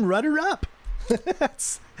team runner-up.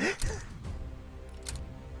 That's...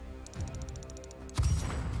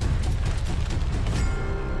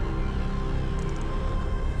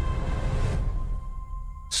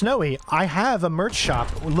 Snowy, I have a merch shop.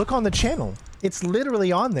 Look on the channel. It's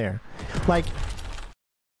literally on there. Like,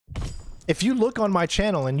 if you look on my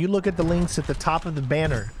channel and you look at the links at the top of the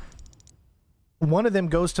banner, one of them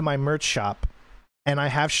goes to my merch shop. and I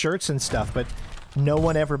have shirts and stuff, but no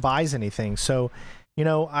one ever buys anything. So, you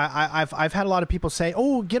know, I've had a lot of people say,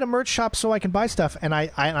 "Oh, get a merch shop so I can buy stuff," and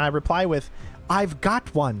I reply with, "I've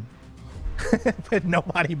got one," but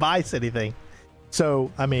nobody buys anything.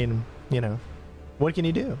 So, I mean, you know, what can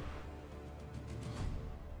you do?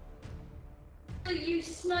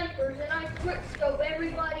 Use snipers and I quickscope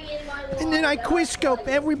everybody in my world. And then I quickscope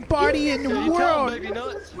everybody in the world.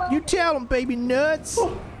 You tell them, baby nuts.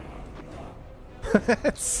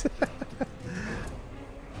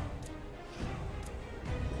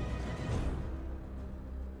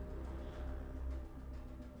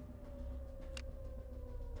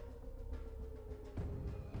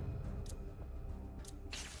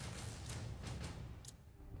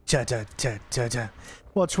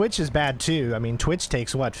 Well, Twitch is bad too. I mean, Twitch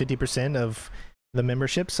takes what, 50% of the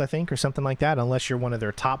memberships, I think, or something like that, unless you're one of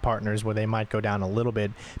their top partners where they might go down a little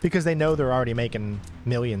bit because they know they're already making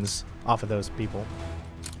millions off of those people.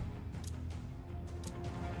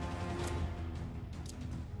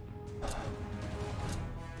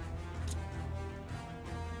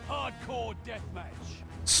 Hardcore deathmatch.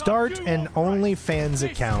 Start an OnlyFans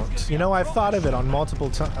account. You know, I've thought of it on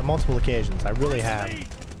multiple occasions. I really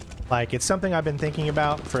have. Like, it's something I've been thinking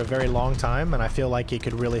about for a very long time, and I feel like it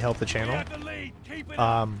could really help the channel.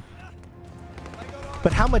 But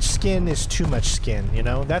how much skin is too much skin, you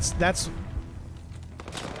know? That's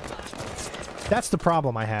the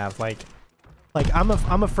problem I have. Like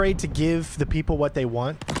I'm afraid to give the people what they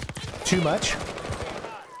want too much.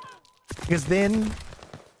 Because then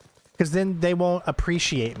they won't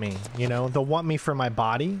appreciate me, you know? They'll want me for my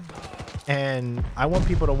body, and I want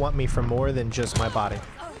people to want me for more than just my body.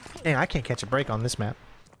 Dang, I can't catch a break on this map.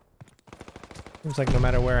 Seems like no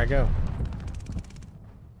matter where I go.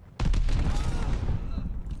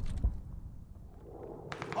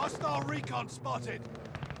 Hostile recon spotted.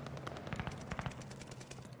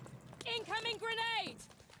 Incoming grenade!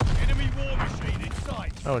 Enemy war machine in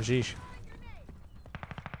sight. Oh, geez.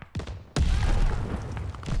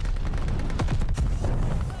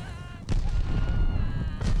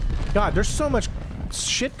 God, there's so much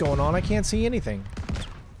shit going on, I can't see anything.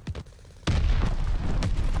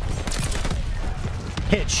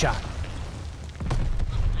 Headshot.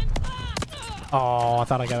 Oh, I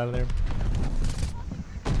thought I got out of there.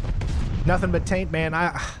 Nothing but taint, man.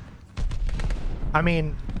 I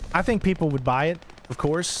mean, I think people would buy it, of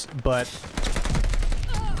course, but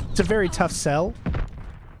it's a very tough sell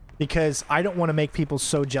because I don't want to make people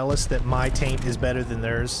so jealous that my taint is better than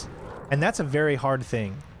theirs, and that's a very hard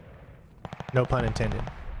thing. No pun intended.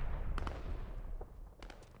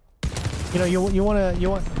 You know, you want.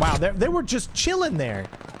 Wow, they were just chilling there.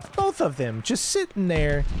 Both of them just sitting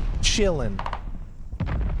there, chilling.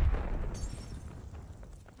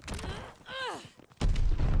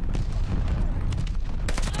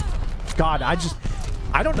 God, I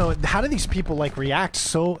don't know. How do these people like react?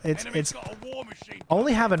 So it's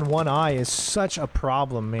only having one eye is such a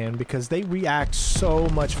problem, man, because they react so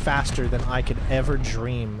much faster than I could ever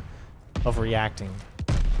dream of reacting.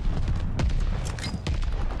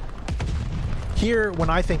 Here, when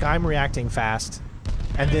I think I'm reacting fast,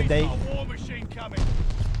 and then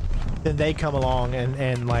they come along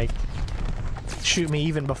and like shoot me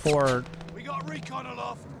even before. We got recon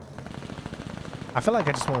aloft. I feel like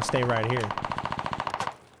I just want to stay right here.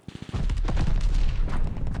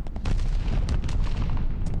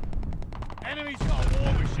 Enemy's got a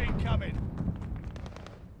war machine coming.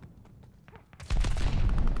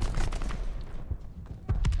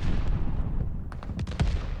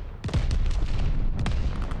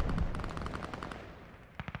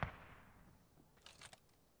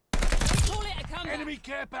 Enemy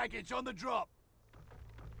care package on the drop.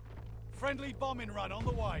 Friendly bombing run on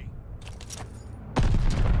the way.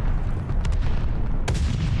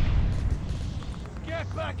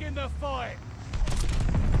 Get back in the fight.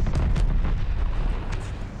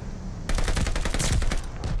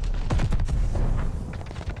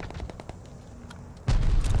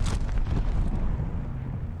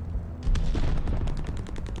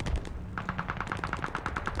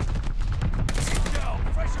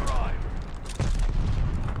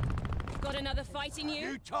 Fighting you.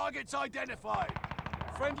 New targets identified.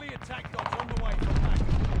 Friendly attack dogs on the way from back.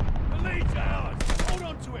 The lead's ours. Hold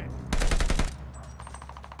on to it.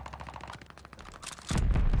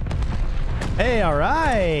 Hey, all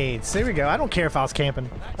right. So here we go. I don't care if I was camping.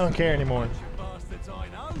 I don't care anymore. Bastards I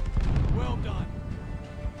know. Well done.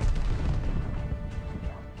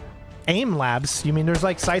 Aim labs? You mean there's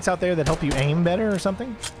like sites out there that help you aim better or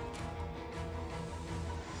something?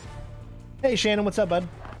 Hey, Shannon, what's up, bud?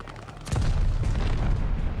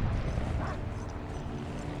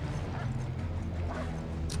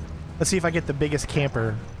 Let's see if I get the biggest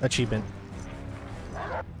camper achievement.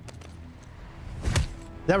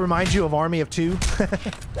 That reminds you of Army of Two?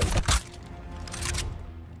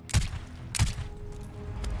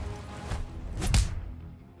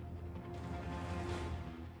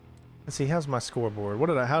 Let's see, how's my scoreboard? What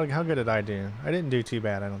did I, how good did I do? I didn't do too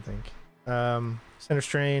bad, I don't think. Center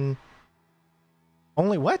strain.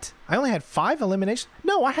 Only what? I only had 5 eliminations?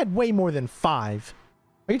 No, I had way more than 5.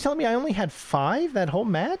 Are you telling me I only had 5 that whole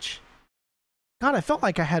match? God, I felt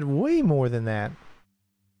like I had way more than that.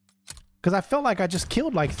 Because I felt like I just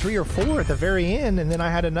killed like 3 or 4 at the very end, and then I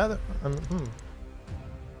had another...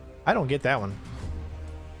 I don't get that one.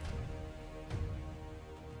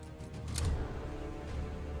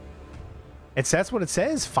 That's what it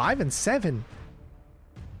says, 5 and 7.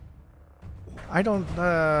 I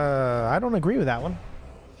don't agree with that one.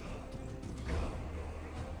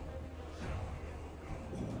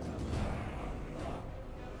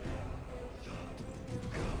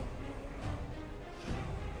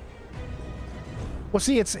 Well,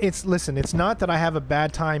 see, listen, it's not that I have a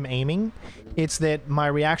bad time aiming. It's that my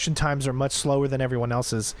reaction times are much slower than everyone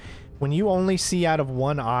else's. When you only see out of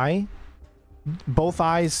one eye,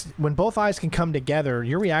 when both eyes can come together,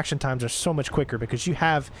 your reaction times are so much quicker because you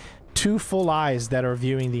have 2 full eyes that are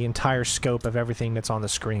viewing the entire scope of everything that's on the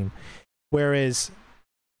screen. Whereas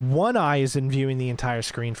one eye isn't viewing the entire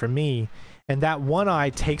screen for me, and that one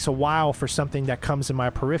eye takes a while for something that comes in my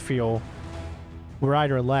peripheral, right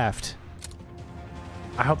or left.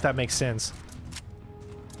 I hope that makes sense.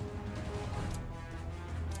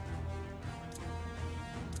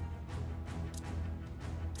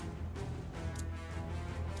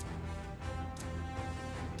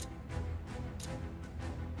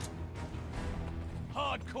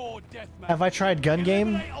 Have I tried gun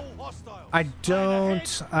game? I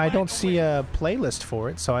don't see a playlist for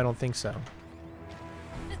it, so I don't think so.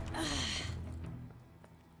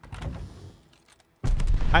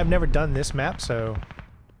 I've never done this map, so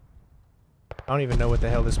I don't even know what the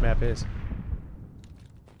hell this map is.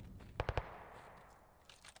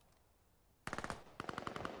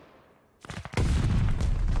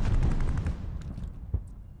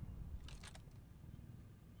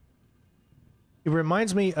 It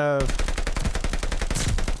reminds me of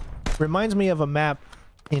a map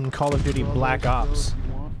in Call of Duty Black Ops.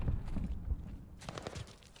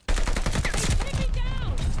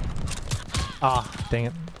 Ah, dang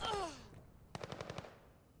it.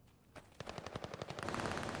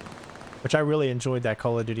 Which I really enjoyed that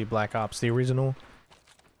Call of Duty Black Ops, the original.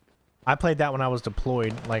 I played that when I was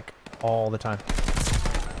deployed, like, all the time.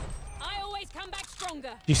 I always come back stronger.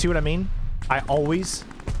 Do you see what I mean? I always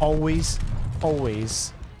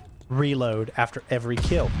reload after every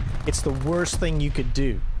kill. It's the worst thing you could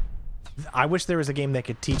do. I wish there was a game that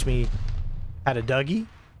could teach me how to Dougie,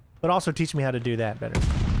 but also teach me how to do that better.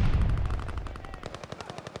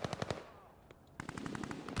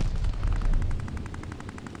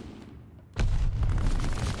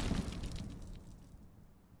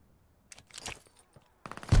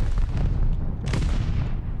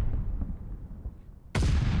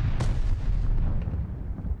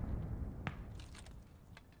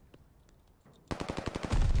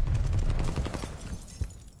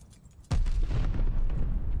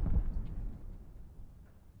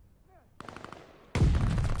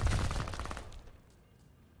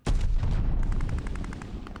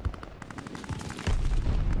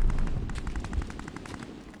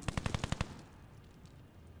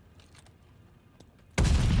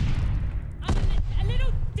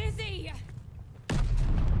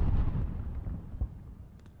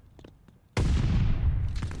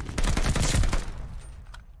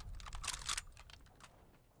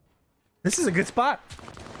 This is a good spot.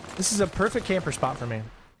 This is a perfect camper spot for me.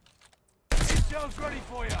 Intel's ready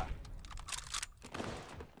for you.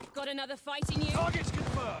 Got another fight in you? Target's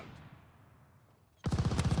confirmed.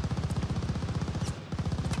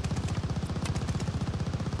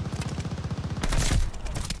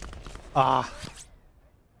 Ah.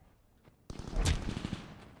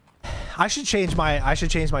 I should change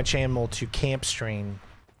my channel to Camp Strain.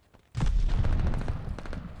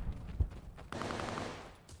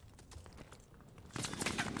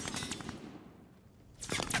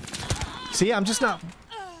 See, I'm just not...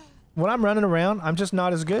 When I'm running around, I'm just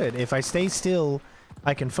not as good. If I stay still,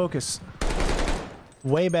 I can focus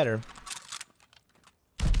way better.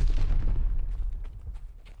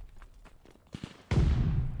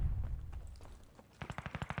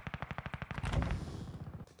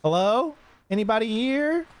 Hello? Anybody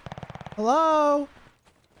here? Hello?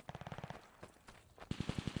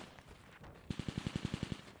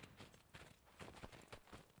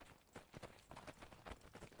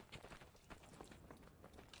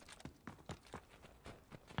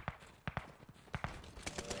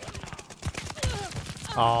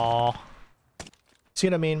 Oh. See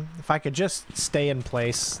what I mean? If I could just stay in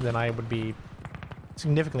place, then I would be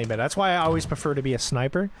significantly better. That's why I always prefer to be a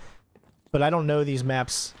sniper. But I don't know these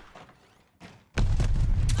maps.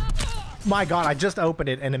 My god, I just opened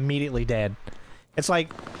it and immediately dead. It's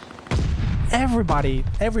like everybody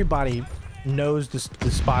knows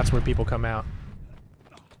the spots where people come out.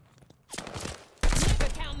 Never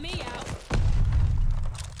count me out.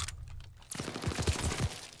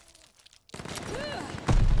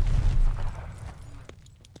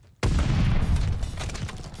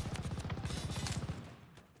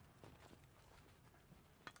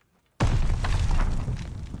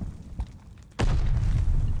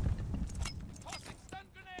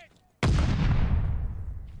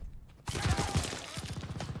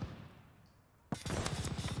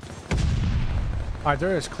 Alright,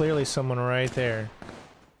 there is clearly someone right there.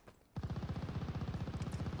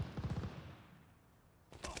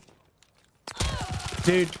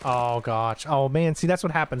 Dude, oh gosh. Oh man, see that's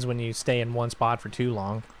what happens when you stay in one spot for too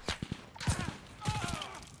long.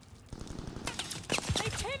 They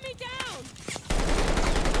pinned me down.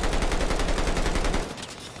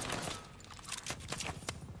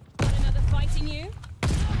 Got another fight in you?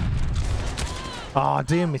 Oh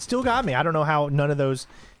damn, it still got me. I don't know how none of those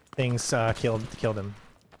things killed him.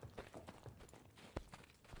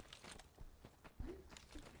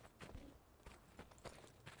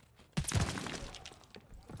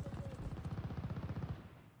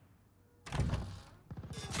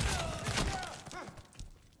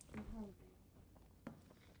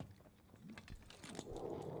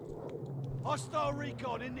 Hostile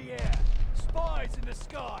recon in the air. Spies in the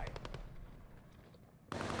sky.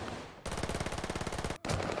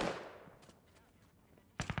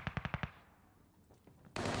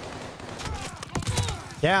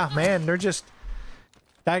 Yeah, man, they're just...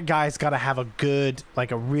 That guy's got to have a good,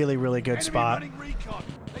 like a really, really good spot. Enemy running recon.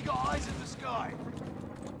 They got eyes in the sky.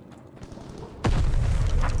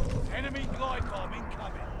 Enemy glide bomb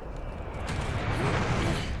incoming.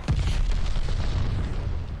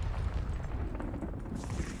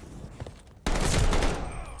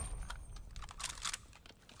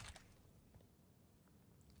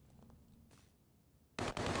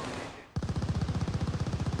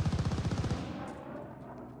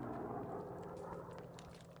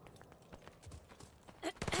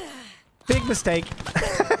 Big mistake.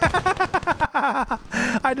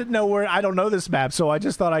 I didn't know where... I don't know this map, so I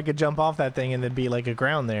just thought I could jump off that thing and there'd be like a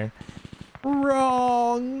ground there.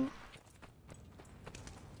 Wrong.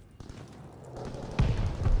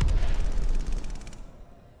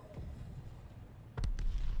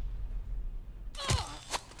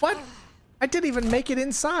 What? I didn't even make it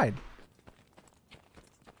inside.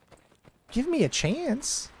 Give me a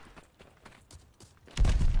chance.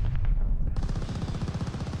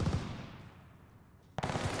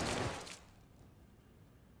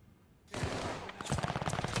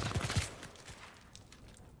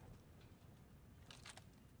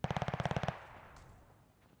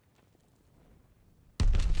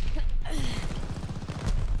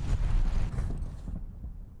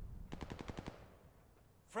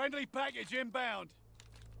 Friendly package inbound.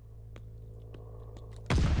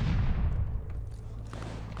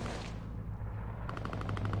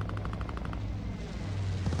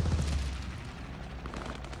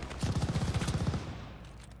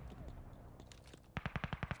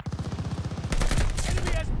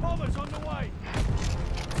 Enemy has bombers on the way.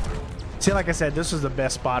 See, like I said, this was the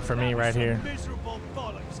best spot for me right here. Miserable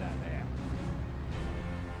bollocks out there.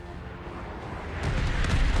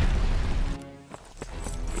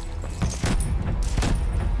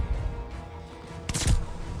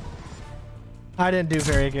 I didn't do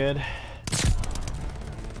very good.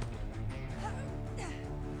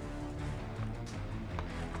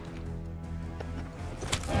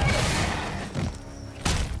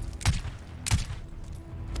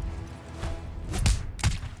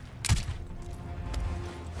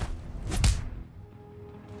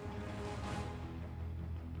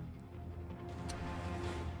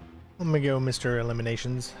 Let me go, Mr.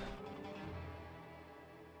 Eliminations.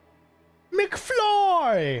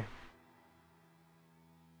 McFly!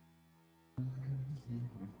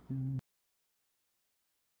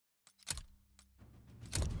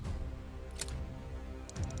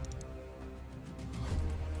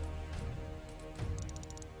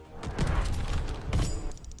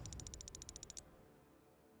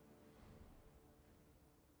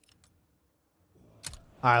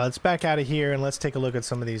 Alright, let's back out of here and let's take a look at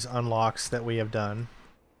some of these unlocks that we have done.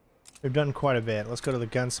 We've done quite a bit. Let's go to the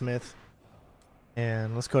gunsmith.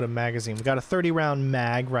 And let's go to magazine. We got a 30 round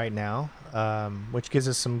mag right now, which gives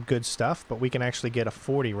us some good stuff, but we can actually get a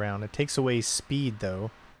 40 round. It takes away speed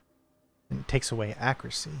though, and it takes away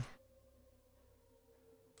accuracy.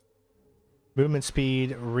 Movement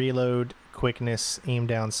speed, reload, quickness, aim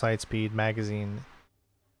down, sight speed, magazine.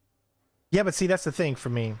 Yeah, but see, that's the thing for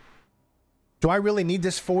me. Do I really need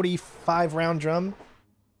this 45 round drum?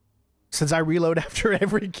 Since I reload after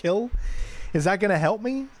every kill? Is that going to help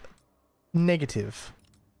me? Negative.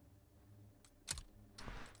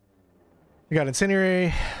 We got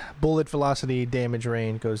incendiary, bullet velocity, damage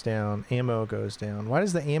range goes down, ammo goes down. Why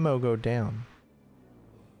does the ammo go down?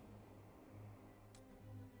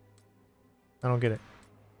 I don't get it.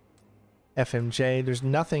 FMJ, there's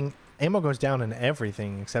nothing. Ammo goes down in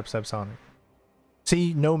everything except subsonic.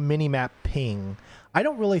 See, no minimap ping. I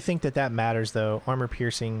don't really think that that matters though. Armor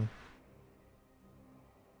piercing.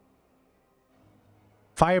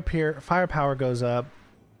 Firepower goes up.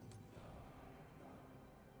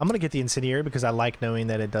 I'm gonna get the incendiary because I like knowing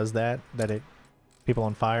that it does that. People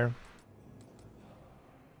on fire.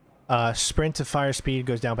 Sprint to fire speed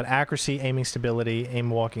goes down, but accuracy, aiming stability, aim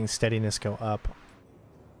walking, steadiness go up.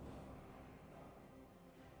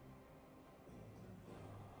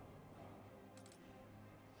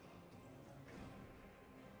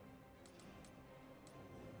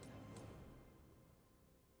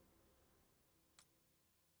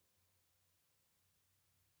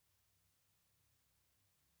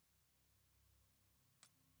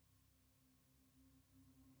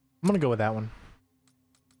 I'm gonna go with that one.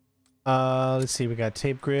 Let's see, we got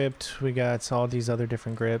tape gripped, we got all these other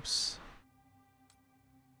different grips.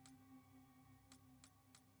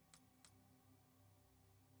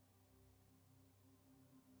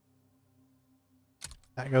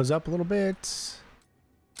 That goes up a little bit.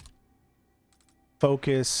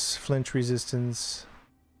 Focus, flinch resistance.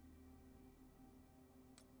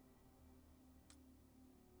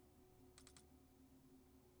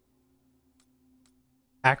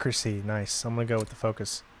 Accuracy, nice. I'm gonna go with the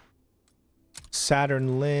focus.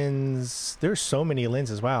 Saturn lens. There's so many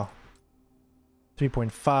lenses, wow.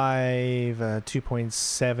 3.5,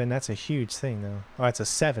 2.7. That's a huge thing though. Oh, that's a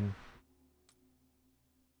 7.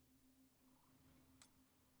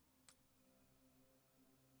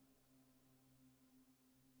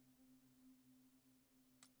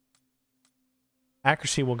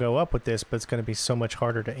 Accuracy will go up with this, but it's going to be so much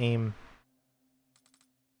harder to aim.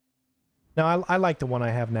 No, I like the one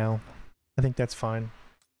I have now. I think that's fine.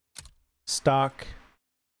 Stock.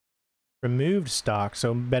 Removed stock,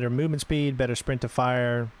 so better movement speed, better sprint to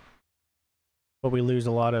fire. But we lose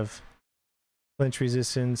a lot of flinch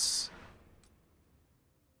resistance.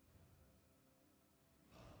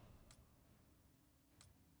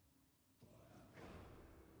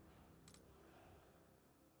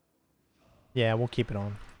 Yeah, we'll keep it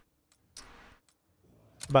on.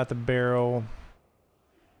 About the barrel.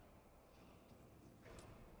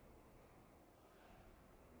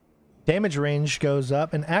 Damage range goes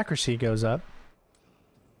up and accuracy goes up.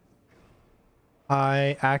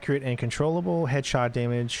 High, accurate, and controllable. Headshot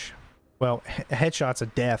damage. Well, headshot's a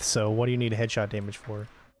death, so what do you need a headshot damage for?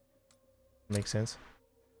 Makes sense.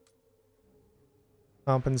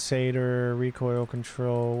 Compensator, recoil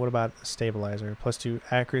control. What about stabilizer? +2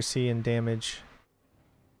 accuracy and damage.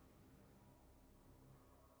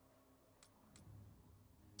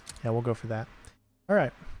 Yeah, we'll go for that. All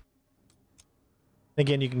right.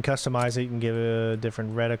 Again, you can customize it. You can give a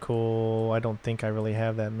different reticle. I don't think I really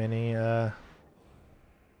have that many.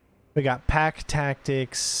 We got pack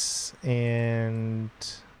tactics and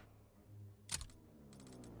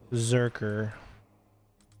Zerker.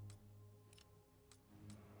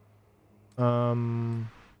 What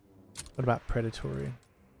about predatory?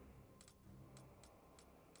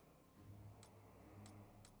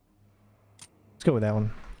 Let's go with that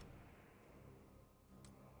one.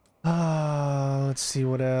 Let's see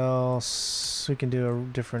what else. We can do a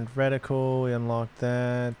different reticle. We unlock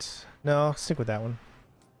that. No, stick with that one.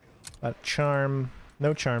 Charm.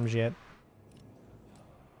 No charms yet.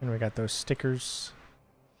 And we got those stickers.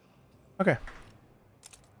 Okay.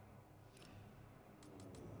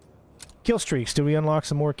 Kill streaks. Do we unlock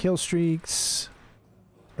some more kill streaks?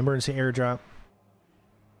 Emergency airdrop.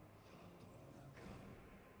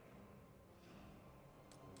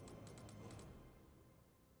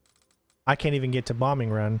 I can't even get to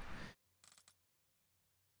bombing run.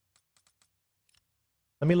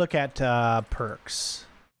 Let me look at perks.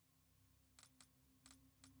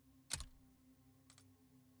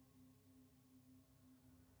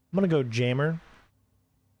 I'm gonna go jammer.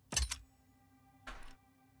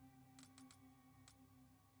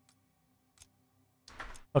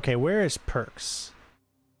 Okay, where is perks?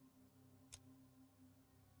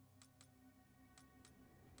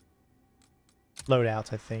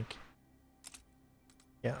 Loadouts, I think.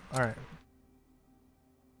 Yeah, alright.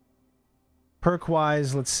 Perk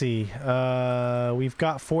wise, let's see. We've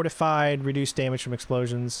got fortified, reduced damage from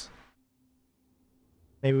explosions.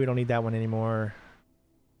 Maybe we don't need that one anymore.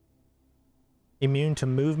 Immune to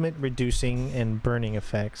movement, reducing, and burning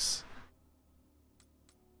effects.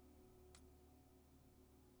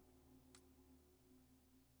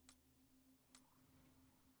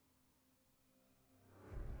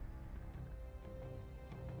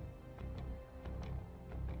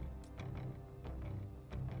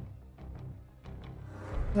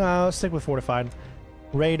 Let's stick with fortified.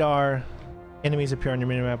 Radar. Enemies appear on your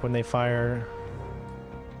minimap when they fire.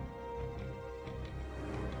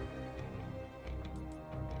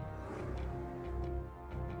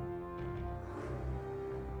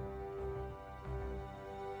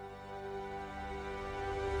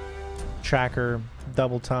 Tracker.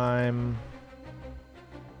 Double time.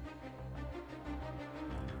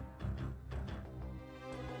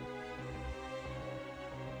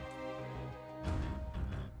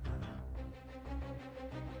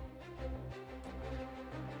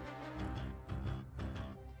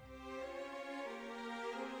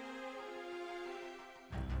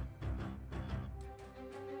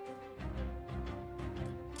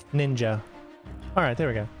 Ninja. Alright, there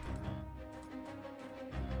we go.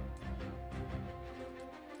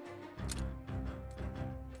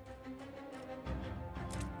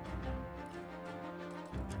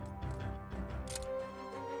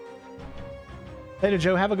 Later,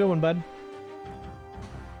 Joe. Have a good one, bud.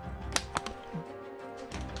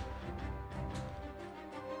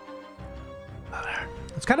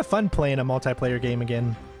 It's kind of fun playing a multiplayer game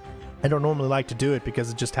again. I don't normally like to do it because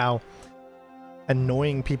of just how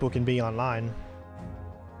annoying people can be online.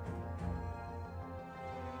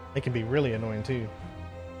 They can be really annoying too.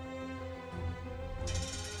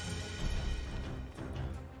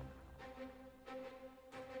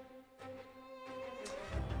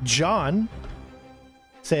 John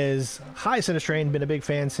says, "Hi, Sinistrain. Been a big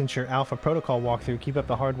fan since your Alpha Protocol walkthrough. Keep up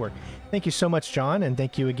the hard work." Thank you so much, John, and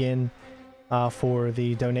thank you again for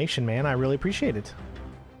the donation, man. I really appreciate it.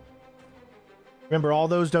 Remember, all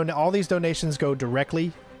these donations go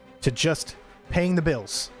directly to just paying the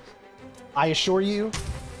bills. I assure you,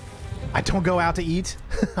 I don't go out to eat.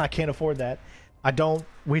 I can't afford that.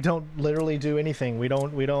 We don't literally do anything. We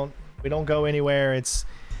don't go anywhere. It's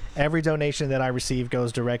every donation that I receive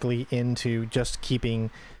goes directly into just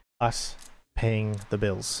keeping us paying the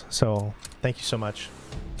bills. So, thank you so much.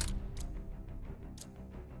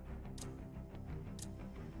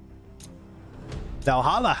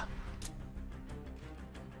 Valhalla.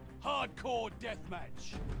 Hardcore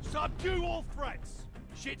deathmatch. Subdue all threats.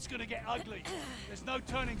 Shit's gonna get ugly. There's no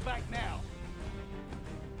turning back now.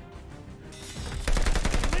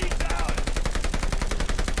 Lead down.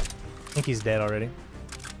 I think he's dead already.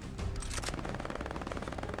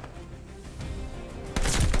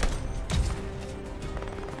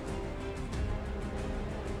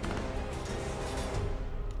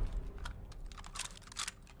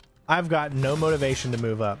 I've got no motivation to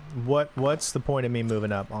move up. What's the point of me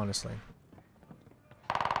moving up, honestly?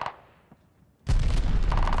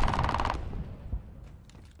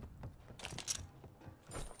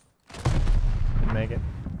 Didn't make it.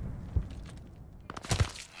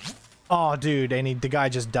 Oh, dude, and the guy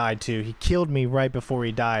just died too. He killed me right before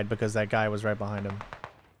he died because that guy was right behind him.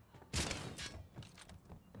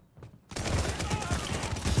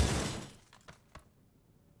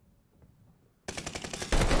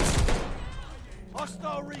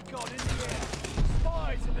 Hostile recon in the air.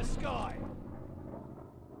 Spies in the sky.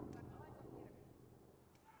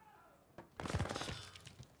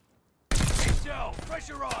 Intel, fresh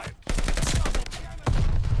arrived.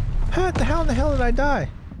 How in the hell did I die?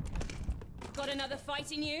 Got another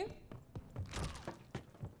fight in you?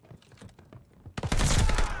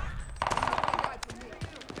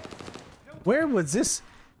 Where was this?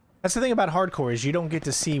 That's the thing about hardcore is you don't get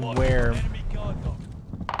to see where. Enemy guard dog.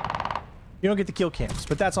 You don't get to kill camps,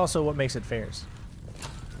 but that's also what makes it fairs.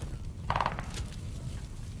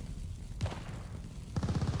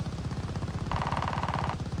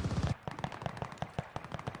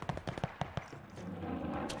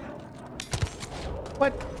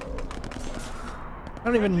 What? I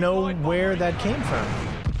don't even know where that came from.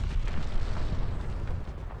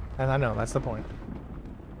 And I know, that's the point.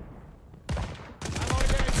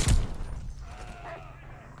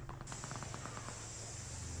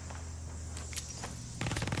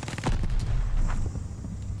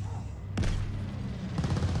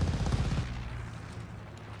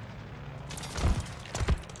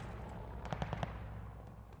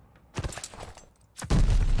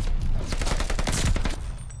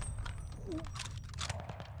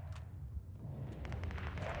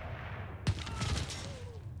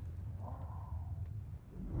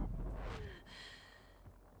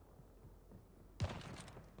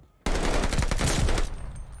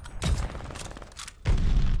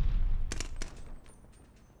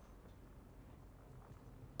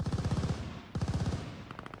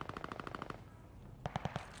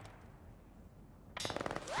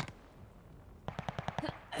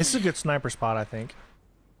 This is a good sniper spot, I think.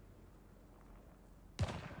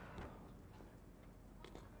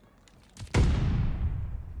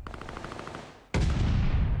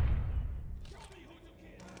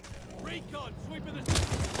 Recon, sweeping the...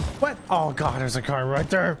 What? Oh god, there's a car right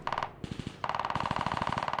there.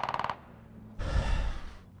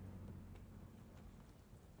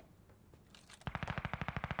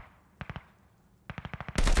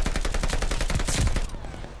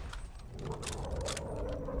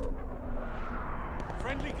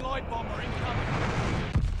 Friendly glide bomber incoming.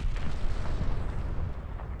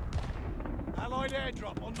 Allied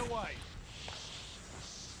airdrop on the way.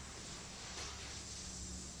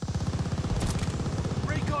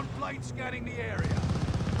 Recon plane scanning the area.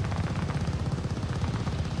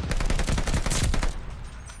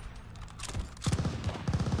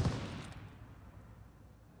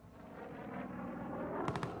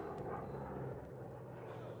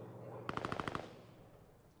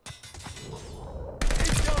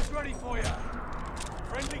 Intel's ready for you.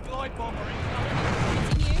 Friendly glide bomber incoming.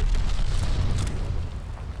 Continue.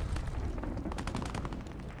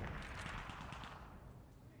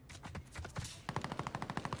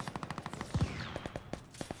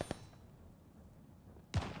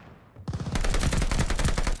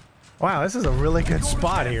 Wow, this is a really good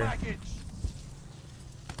spot here. Package.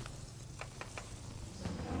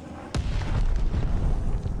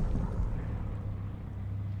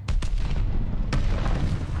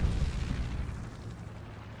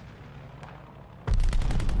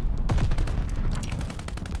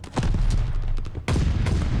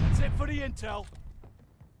 That's it for the intel.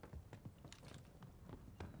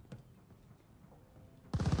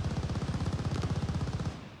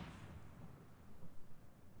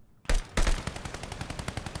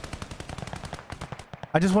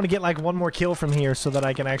 I just want to get like one more kill from here so that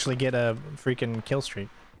I can actually get a freaking kill streak.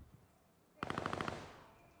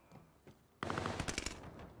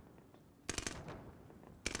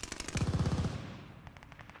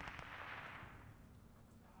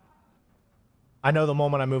 I know the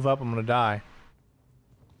moment I move up, I'm gonna die.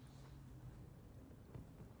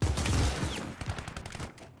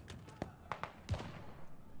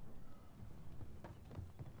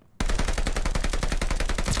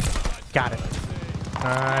 Got it.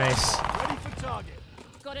 Nice. Ready for target.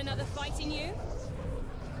 Got another fight in you?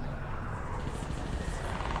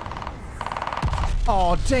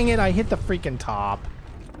 Oh, dang it, I hit the freaking top.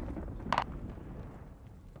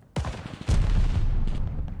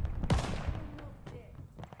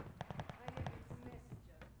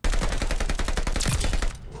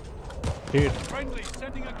 Dude, Friendly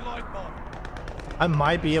sending a glide bomb. I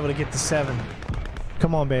might be able to get to 7.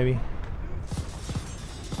 Come on, baby.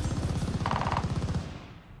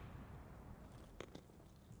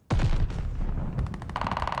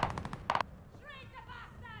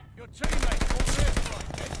 Your teammate on the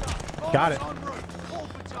airstrike. Heads up. Got it. Bombers en route. Call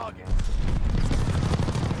for target.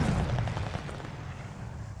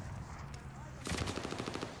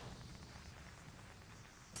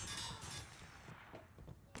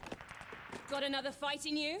 Got another fight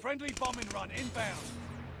in you? Friendly bombing run inbound.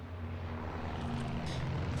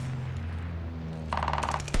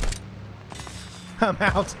 I'm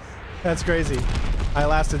out. That's crazy. I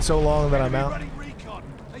lasted so long that I'm Enemy out. running recon.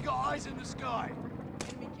 They got eyes in the sky.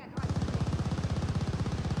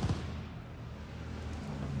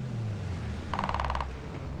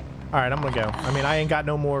 Alright, I'm gonna go. I mean, I ain't got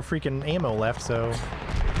no more freaking ammo left, so...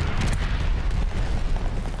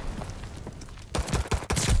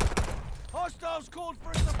 Hostiles called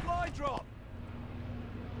for a supply drop.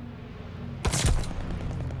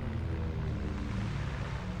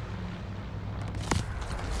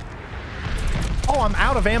 Oh, I'm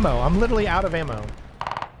out of ammo. I'm literally out of ammo.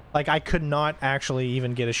 Like, I could not actually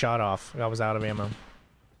even get a shot off. I was out of ammo.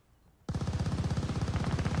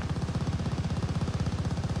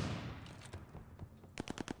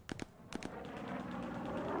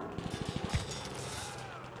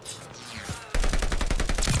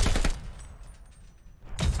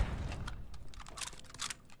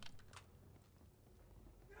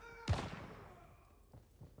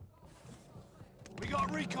 We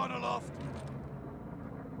got recon aloft.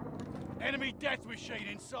 Enemy death machine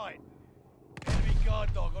in sight. Enemy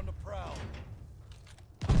guard dog on the prowl.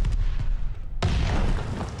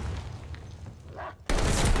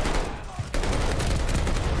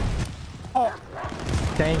 Oh!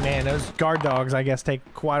 Dang, man. Those guard dogs, I guess, take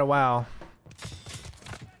quite a while.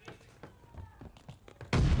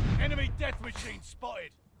 Enemy death machine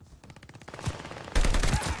spotted.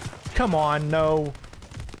 Come on, no.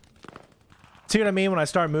 See what I mean? When I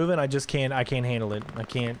start moving, I can't handle it.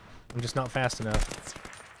 I'm just not fast enough.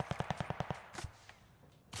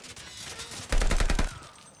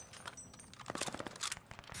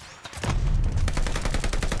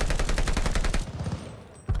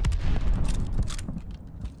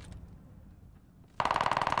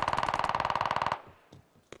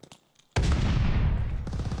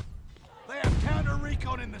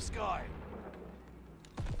 Recon in the sky.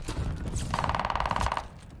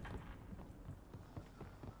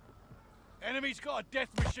 Enemy's got a death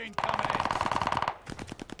machine coming in.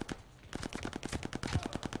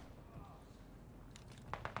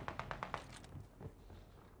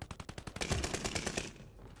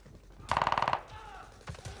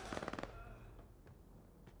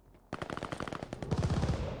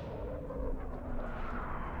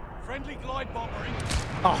 Friendly glide bombering.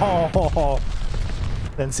 Oh,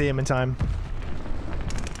 didn't see him in time.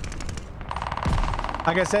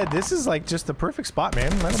 Like I said, this is like just the perfect spot,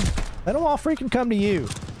 man. Let them all freaking come to you.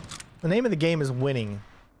 The name of the game is winning.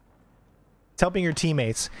 It's helping your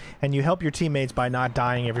teammates, and you help your teammates by not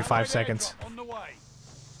dying every 5 seconds. On the way.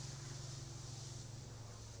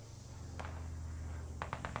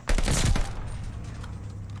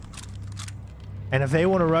 And if they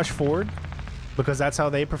want to rush forward, because that's how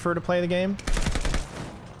they prefer to play the game,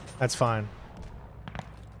 that's fine.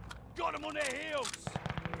 Got them on their heels.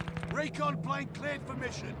 Recon plane cleared for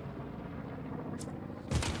mission.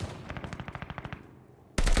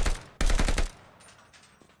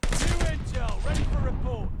 New intel, ready for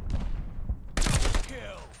report.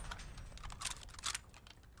 Kill.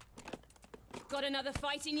 Got another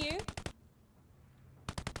fight in you?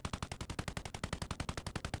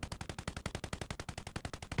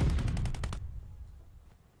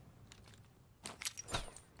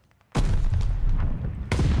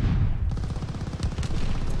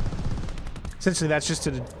 Essentially, that's just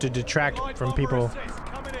to detract from people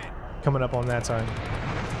coming up on that side.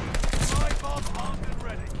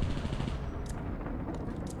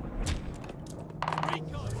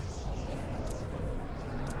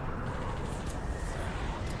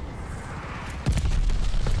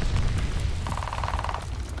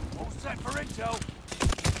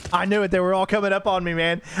 I knew it. They were all coming up on me,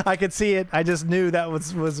 man. I could see it. I just knew that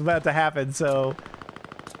was about to happen, so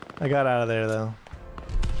I got out of there, though.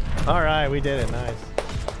 All right, we did it. Nice.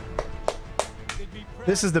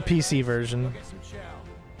 This is the PC version.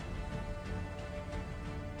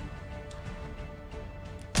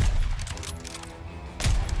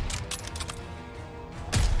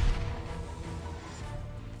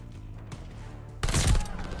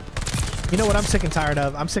 You know what I'm sick and tired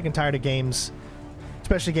of? I'm sick and tired of games,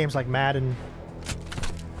 especially games like Madden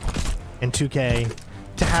and 2K,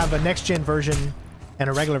 to have a next-gen version and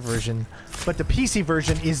a regular version, but the PC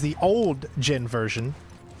version is the old gen version.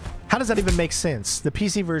 How does that even make sense? The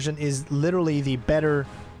PC version is literally the better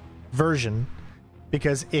version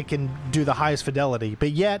because it can do the highest fidelity, but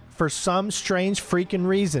yet for some strange freaking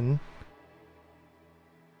reason,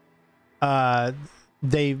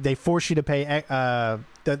 they force you to pay.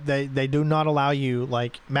 They do not allow you,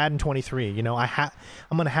 like Madden 23. You know, I'm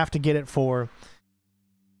gonna have to get it for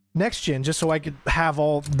next gen just so I could have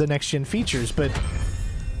all the next gen features, but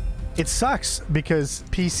it sucks because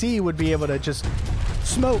PC would be able to just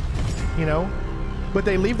smoke, you know, but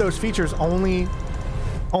they leave those features only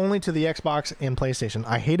to the Xbox and PlayStation.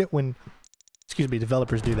 I hate it when, excuse me,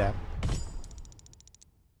 developers do that.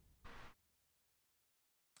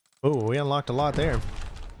 Oh, we unlocked a lot there.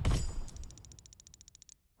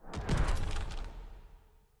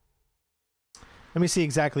 Let me see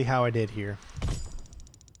exactly how I did here.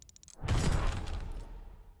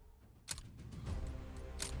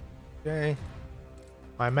 Okay.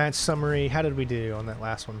 My match summary. How did we do on that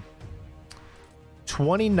last one?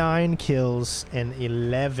 29 kills and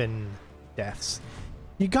 11 deaths.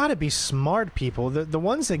 You gotta be smart, people. The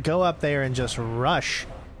ones that go up there and just rush.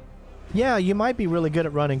 Yeah, you might be really good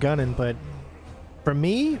at running gunning, but for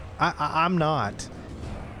me, I'm not.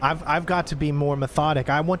 I've got to be more methodic.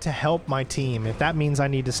 I want to help my team. If that means I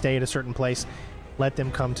need to stay at a certain place, let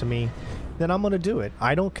them come to me, then I'm going to do it.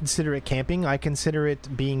 I don't consider it camping. I consider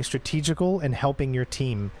it being strategical and helping your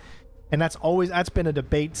team. And that's been a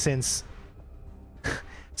debate since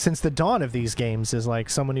the dawn of these games, is like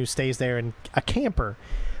someone who stays there and a camper.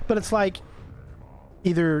 But it's like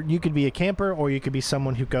either you could be a camper or you could be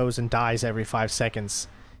someone who goes and dies every 5 seconds.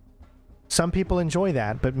 Some people enjoy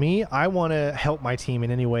that, but me, I want to help my team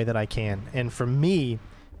in any way that I can. And for me,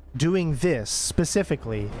 doing this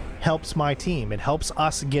specifically helps my team. It helps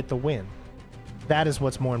us get the win. That is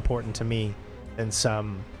what's more important to me than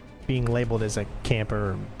some being labeled as a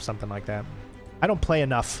camper or something like that. I don't play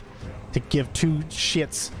enough to give two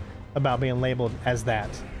shits about being labeled as that.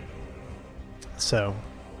 So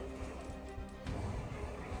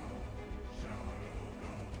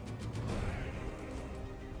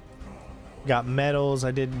got medals. I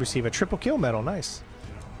did receive a triple kill medal. Nice.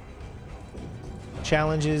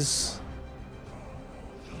 Challenges.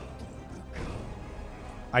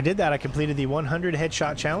 I did that. I completed the 100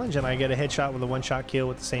 headshot challenge, and I get a headshot with a one-shot kill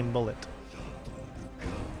with the same bullet.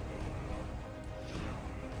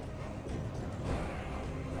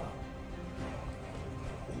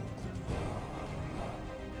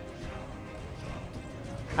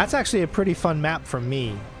 That's actually a pretty fun map for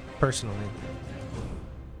me, personally.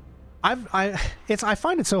 I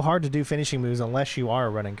find it so hard to do finishing moves unless you are a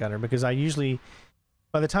run and gunner, because I usually,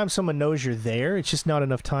 by the time someone knows you're there, it's just not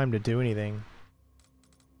enough time to do anything.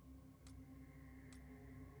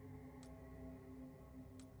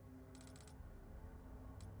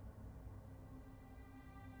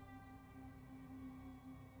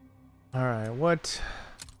 Alright, what...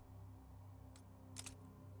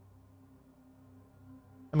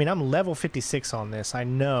 I mean, I'm level 56 on this, I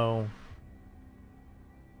know.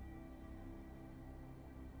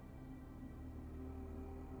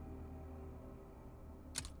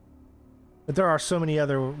 But there are so many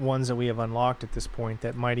other ones that we have unlocked at this point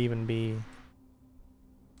that might even be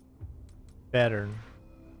better.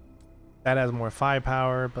 That has more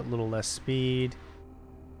firepower, but little less speed.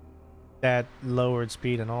 That lowered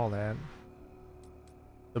speed and all that.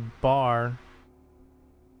 The bar...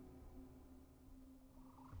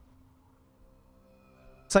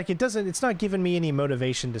 It's like it's not giving me any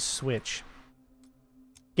motivation to switch.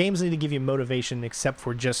 Games need to give you motivation except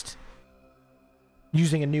for just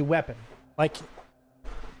using a new weapon. Like,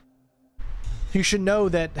 you should know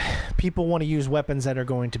that people want to use weapons that are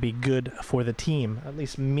going to be good for the team, at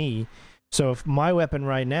least me. So if my weapon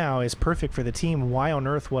right now is perfect for the team, why on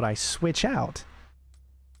earth would I switch out?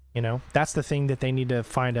 You know, that's the thing that they need to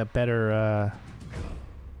find a better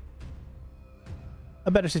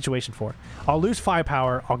situation for. I'll lose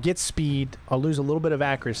firepower, I'll get speed, I'll lose a little bit of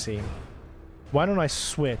accuracy. Why don't I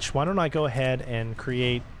switch? Why don't I go ahead and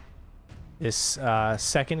create this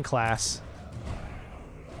second class?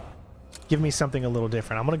 Give me something a little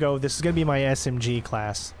different. I'm gonna go, this is gonna be my SMG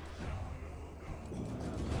class.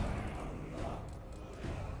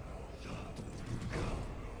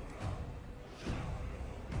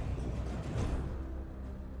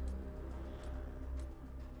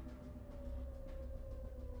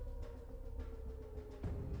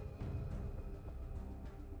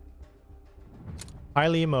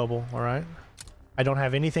 Highly immobile, alright. I don't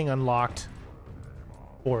have anything unlocked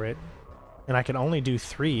for it. And I can only do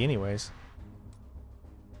 3 anyways.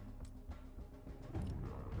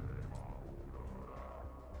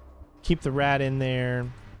 Keep the rat in there.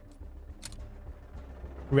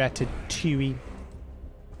 Ratatouille.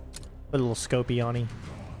 Put a little scopey on him.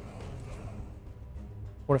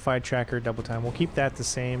 Fortified tracker, double time. We'll keep that the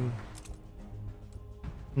same.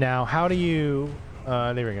 Now, how do you...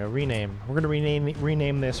 there we go. Rename. We're gonna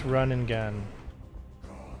rename this run and gun.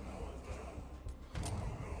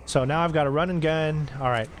 So now I've got a run and gun. All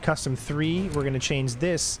right, custom 3. We're gonna change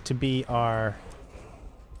this to be our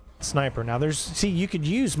sniper. Now there's, see, you could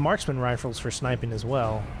use marksman rifles for sniping as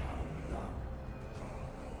well.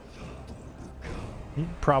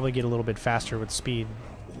 You'd probably get a little bit faster with speed.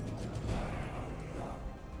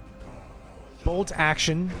 Bolt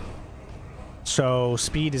action. So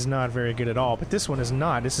speed is not very good at all, but this one is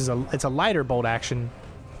not. This is it's a lighter bolt action,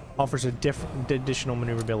 offers a additional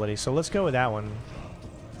maneuverability. So let's go with that one,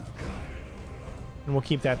 and we'll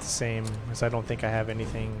keep that the same, because I don't think I have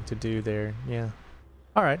anything to do there. Yeah.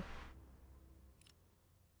 All right.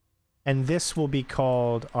 And this will be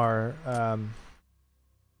called our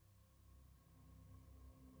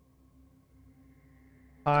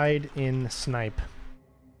hide in snipe.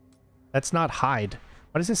 That's not hide.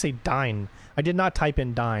 Why does it say dine? I did not type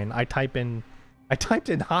in dine. I typed in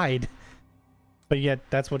hide. But yet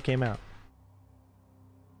that's what came out.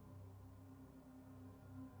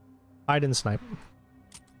 Hide and snipe.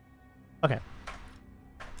 Okay.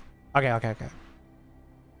 Okay.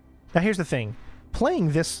 Now here's the thing.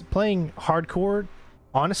 Playing hardcore,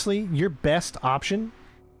 honestly, your best option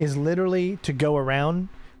is literally to go around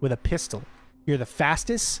with a pistol. You're the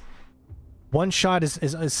fastest. One shot is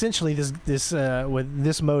essentially with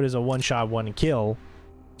this mode is a one shot, one kill.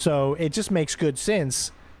 So it just makes good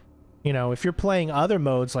sense. You know, if you're playing other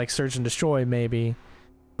modes like Search and Destroy, maybe.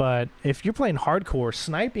 But if you're playing hardcore,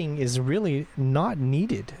 sniping is really not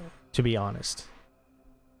needed, to be honest.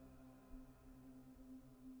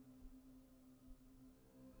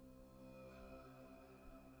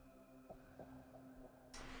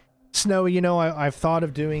 Snowy, you know, I've thought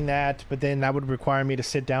of doing that, but then that would require me to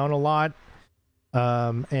sit down a lot.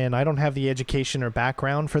 And I don't have the education or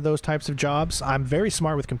background for those types of jobs. I'm very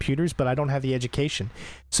smart with computers, but I don't have the education.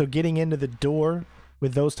 So getting into the door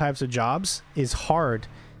with those types of jobs is hard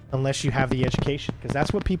unless you have the education, because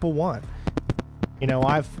that's what people want. You know,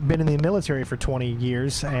 I've been in the military for 20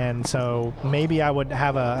 years, and so maybe I would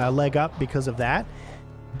have a leg up because of that.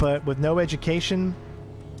 But with no education,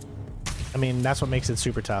 I mean, that's what makes it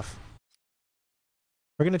super tough.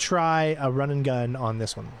 We're gonna try a run and gun on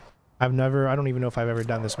this one. I don't even know if I've ever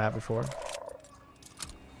done this map before.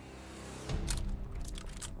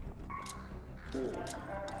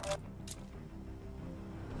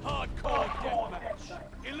 Hardcore deathmatch.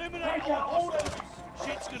 Eliminate all enemies.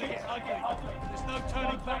 Shit's gonna get ugly. There's no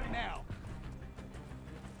turning back now.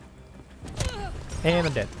 And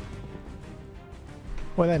I'm dead.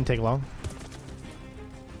 Well, that didn't take long.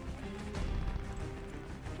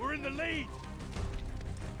 We're in the lead.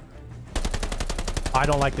 I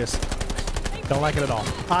don't like this. Don't like it at all.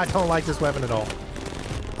 I don't like this weapon at all.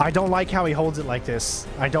 I don't like how he holds it like this.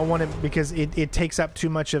 I don't want it because it takes up too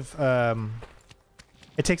much of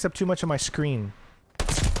it takes up too much of my screen.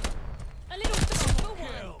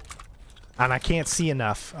 And I can't see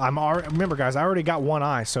enough. Remember guys, I already got one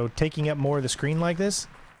eye, so taking up more of the screen like this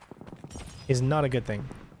is not a good thing.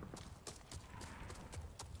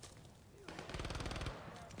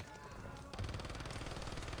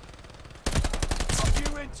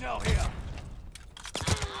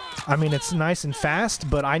 I mean, it's nice and fast,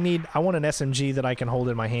 but I want an SMG that I can hold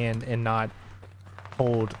in my hand and not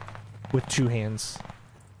hold with two hands.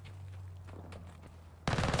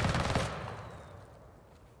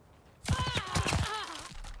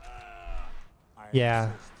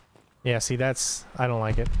 Yeah. Yeah, see, I don't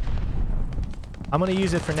like it. I'm gonna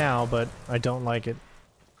use it for now, but I don't like it.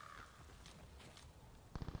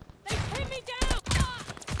 They pin me down.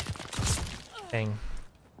 Dang.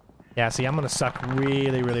 Yeah, see, I'm gonna suck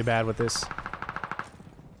really, really bad with this.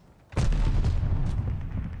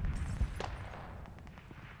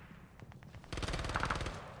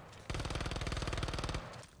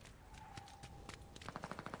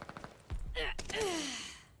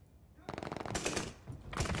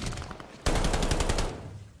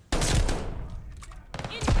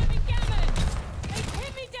 Incoming gammon. They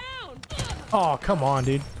pin me down. Oh, come on,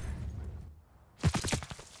 dude.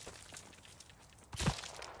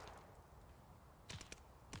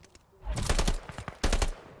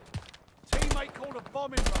 Teammate called a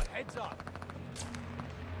bombing run. Heads up.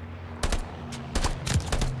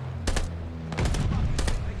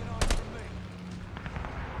 Take an eye from me.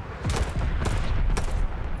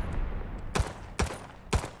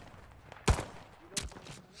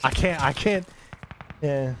 I can't.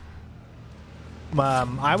 Yeah.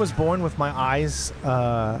 I was born with my eyes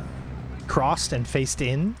crossed and faced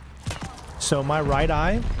in, so my right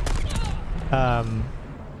eye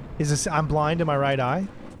I'm blind in my right eye,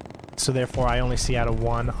 so therefore I only see out of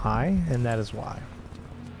one eye, and that is why.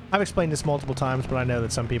 I've explained this multiple times, but I know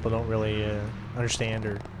that some people don't really understand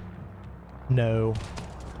or know,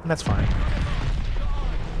 and that's fine.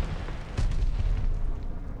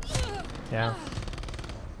 Yeah.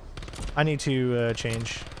 I need to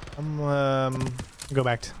change. Go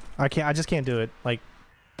back to... I just can't do it. Like...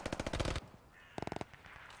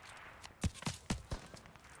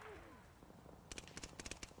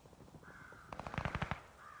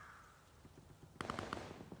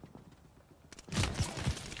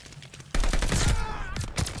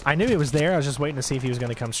 I knew he was there. I was just waiting to see if he was going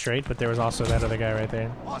to come straight, but there was also that other guy right there.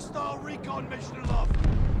 Hostile recon mission aloft.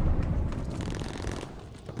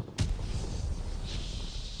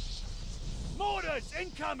 Mortars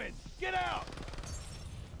incoming. Get out.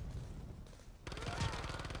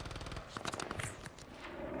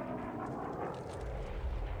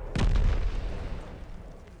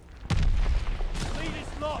 Lead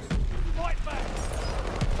is lost. Fight back.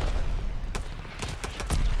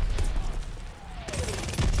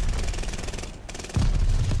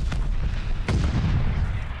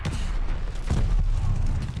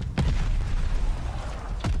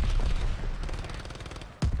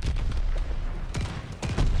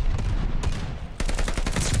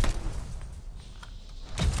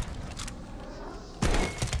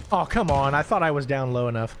 Oh, come on. I thought I was down low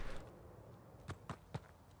enough.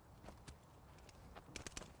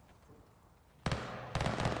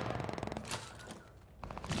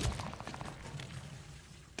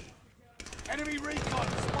 Enemy recon.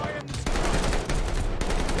 Spy in the sky.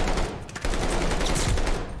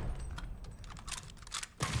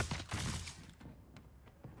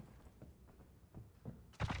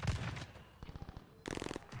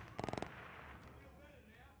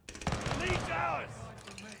 Lead's ours.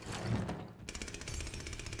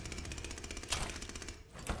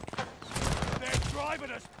 They're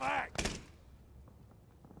driving us back.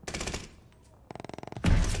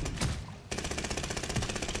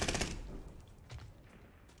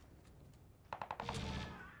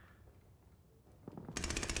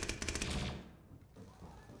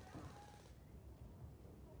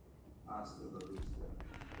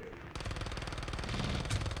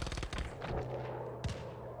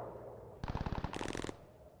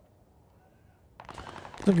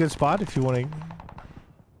 It's a good spot if you want to.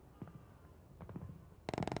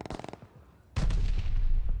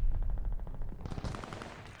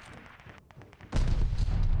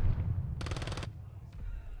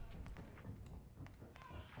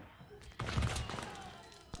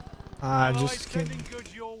 I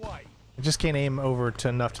just can't aim over to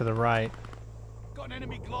enough to the right. Got an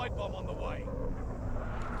enemy glide bomb on the way.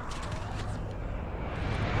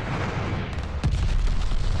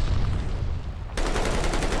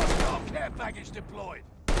 Hostile care package deployed.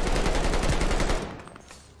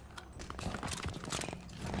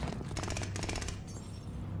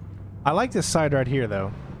 I like this side right here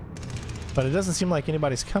though, but it doesn't seem like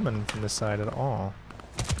anybody's coming from this side at all.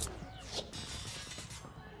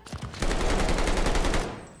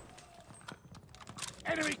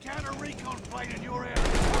 Enemy counter recon plane in your area.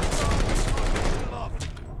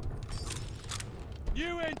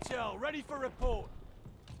 New intel ready for report.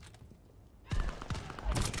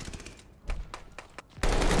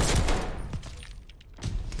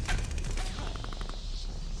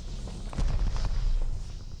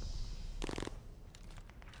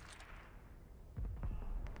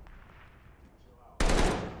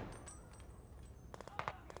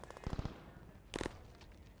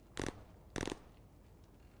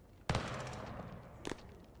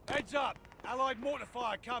 Heads up! Allied mortar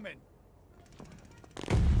fire coming!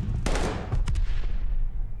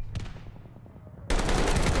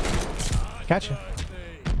 Gotcha.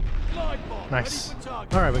 Nice.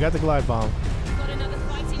 Alright, we got the glide bomb. Got another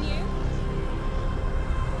fight in you?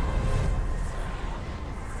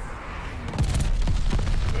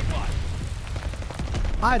 Good one.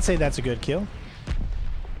 I'd say that's a good kill.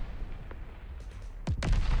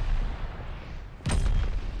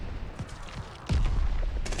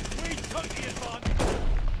 We took the advantage.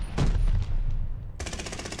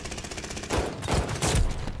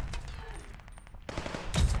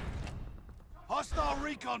 Hostile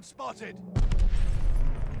recon spotted.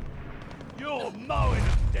 You're mowing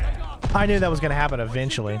them down. I knew that was going to happen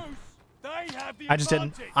eventually. They have the I just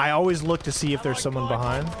didn't. advantage. I always look to see if there's someone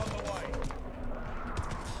behind.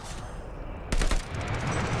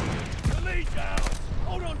 The lead's out.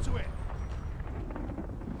 Hold on to it.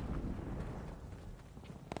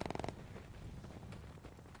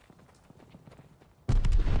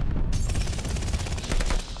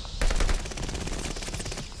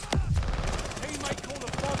 Teammate called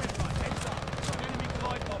a bombing run. Heads up. Got an enemy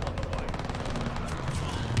glide bomb on the way.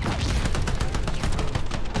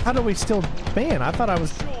 How do we still... Man, I thought I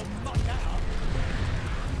was... Sure, muck that up.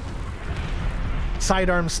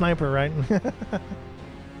 Sidearm sniper, right?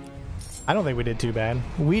 I don't think we did too bad.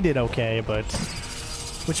 We did okay, but...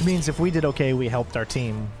 Which means if we did okay, we helped our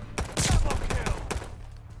team. Double kill.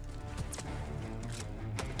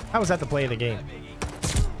 How was that the play of the game?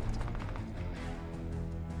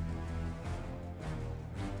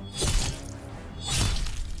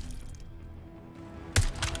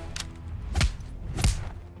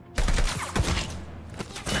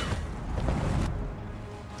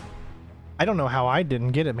 I don't know how I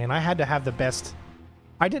didn't get it, man. I had to have the best...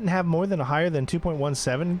 I didn't have more than a higher than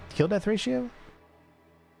 2.17 kill death ratio?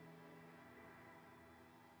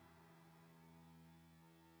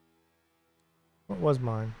 What was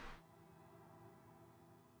mine?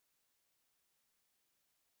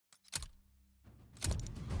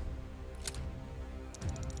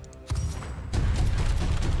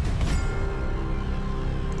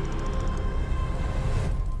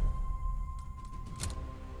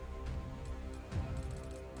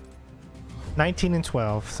 $19 and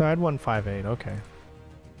 $12, so I had 158. Okay.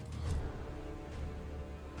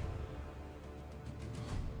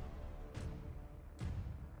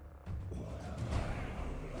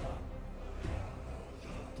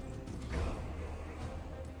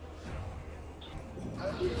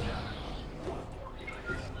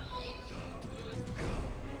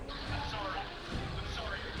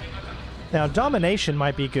 Now, domination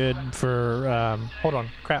might be good for, hold on,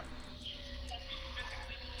 crap.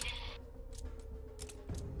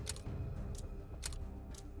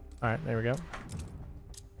 Alright, there we go.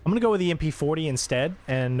 I'm gonna go with the MP40 instead,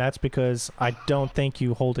 and that's because I don't think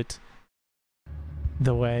you hold it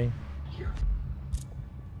the way.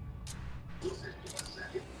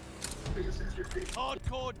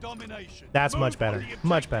 Hardcore domination. That's Move much on better. the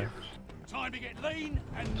Much objective. better. Time to get lean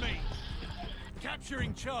and mean.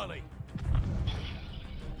 Capturing Charlie.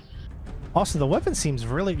 Also, the weapon seems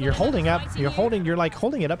really... You're holding up... You're like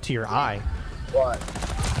holding it up to your eye. What?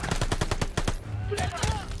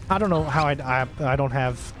 I don't know how I don't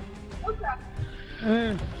have...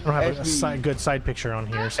 I don't have a good side picture on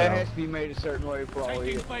here, so. It has to be made a certain way for all of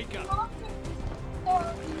you.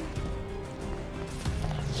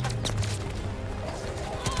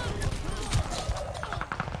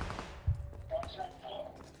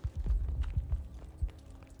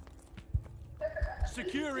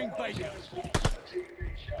 Securing Baker.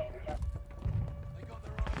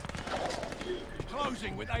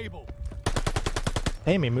 Closing with Able.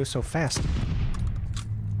 Damn, he moves so fast.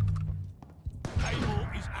 Able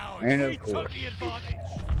is ours. And We of took course. the advantage.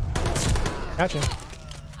 Gotcha.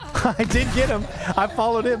 I did get him. I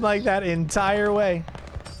followed him like that entire way.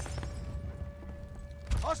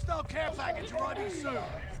 Hostile care package arriving soon.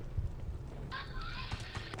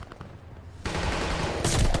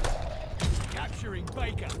 Capturing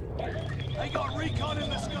Baker. They got recon in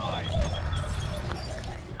the sky.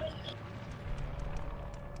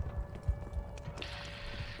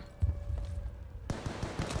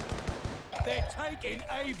 They're taking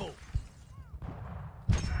Able.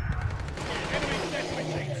 Enemy death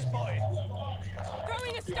machine spotted.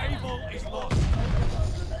 Throwing a stunner. Able is lost.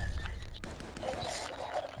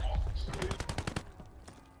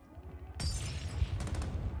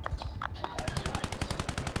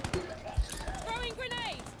 Throwing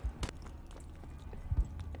grenade.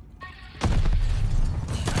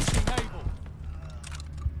 Taking Able.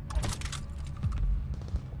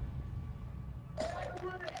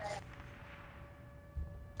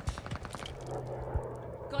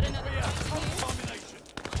 Got another Yeah, fight here. combination.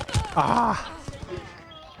 Ah!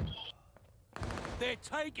 They're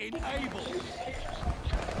taking Able.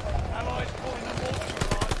 Allies pulling the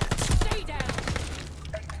water. Stay down.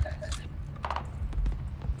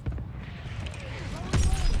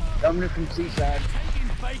 Coming from Seaside. Taking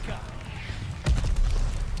Baker.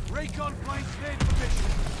 Recon plane cleared for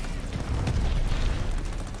mission.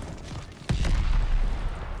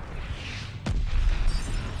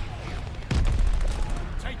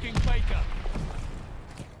 Taking Baker.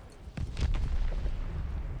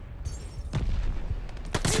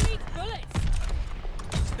 Who needs bullets?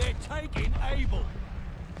 They're taking Able.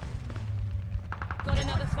 Got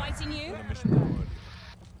another fight in you.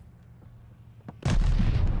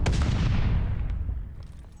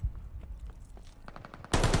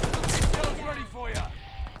 Intel's ready for ya.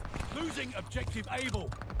 Losing objective Able.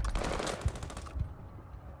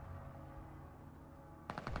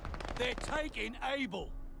 They're taking Able.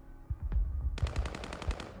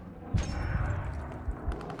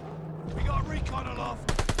 We got recon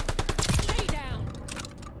aloft. Stay down.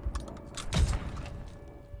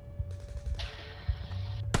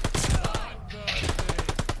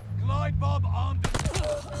 Glide bomb armed.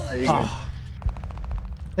 There you go. Oh.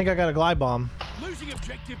 I think I got a glide bomb. Losing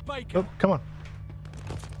objective Baker. Oh, come on.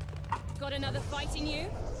 Got another fight in you.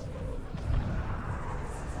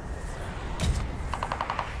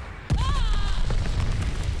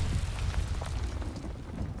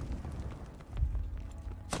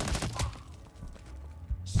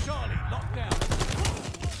 Charlie locked down.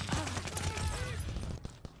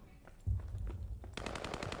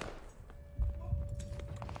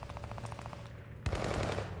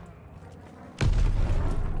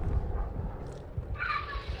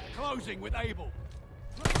 Closing with Able.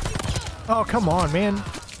 Oh, come on, man.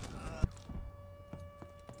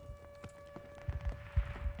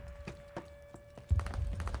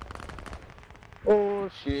 Oh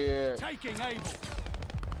shit. Taking Able.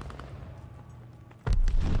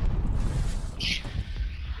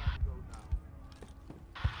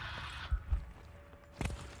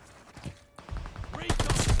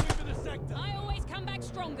 Recon moving the sector. I always come back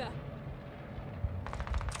stronger.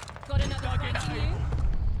 Got another Dug in fight in Able. you.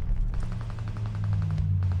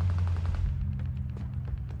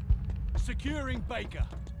 Securing Baker.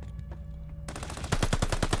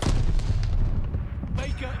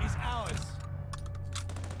 Baker is ours.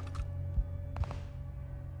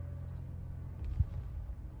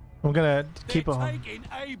 I'm gonna keep They're on. taking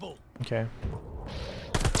Able. Okay.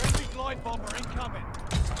 Friendly glide bomber incoming.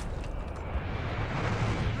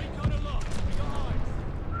 Recon aloft. We got eyes.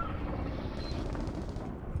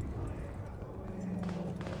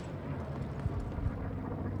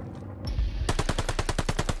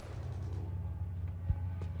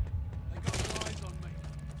 They got eyes on me.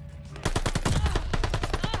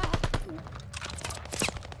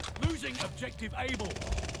 Losing objective Able.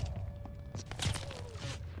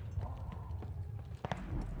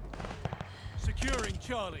 Securing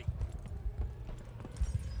Charlie.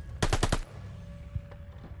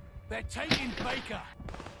 They're taking Baker.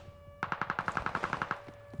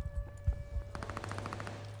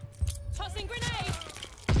 Tossing grenade.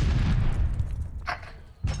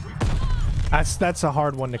 That's a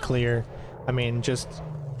hard one to clear. I mean, just...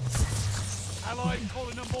 Allied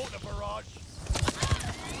calling a mortar barrage.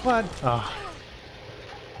 What? Oh.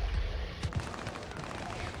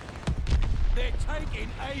 They're taking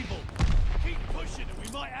Able. Keep pushing and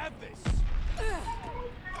we might have this.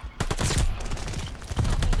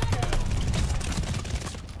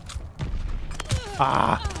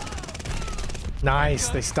 Ah. Nice,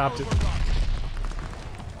 they stopped it.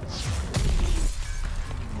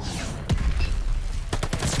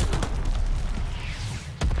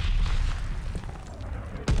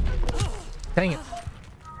 Dang it.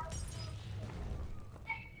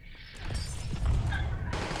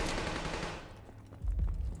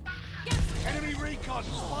 Enemy recon,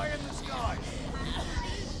 fly in the sky.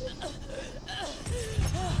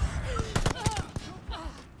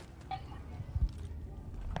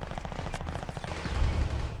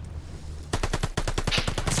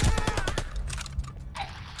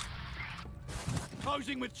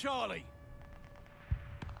 Closing with Charlie.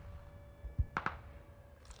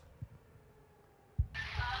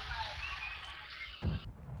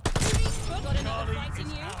 Got another Charlie fight in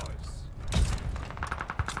is you. ours.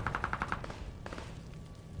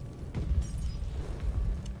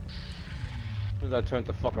 As I turned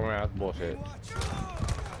the fuck around, that's bullshit.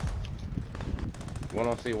 One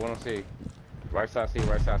on C, one on C. Right side C,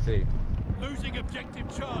 right side C. Losing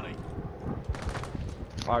objective Charlie.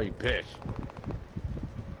 Oh, you bitch.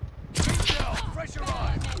 Pressure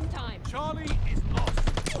on. Next time. Charlie is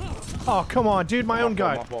lost. Oh, come on, dude, my own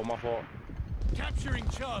guy. My fault, my fault. Capturing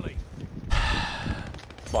Charlie.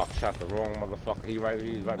 Fuck, shot the wrong motherfucker. He's right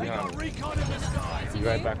They behind got me. recon in the sky. He's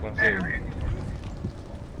right back on C.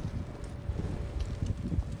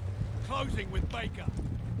 Closing with Baker.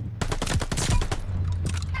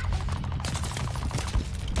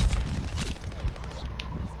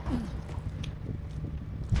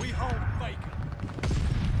 We hold Baker.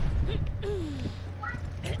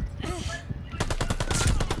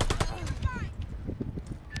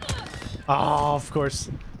 Oh, of course.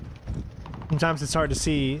 Sometimes it's hard to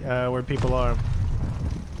see where people are.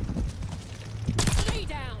 Stay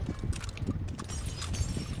down.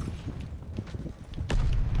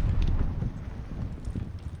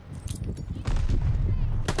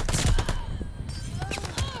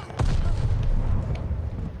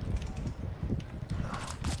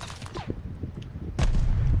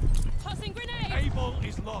 Tossing grenade. Able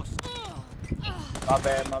is lost. My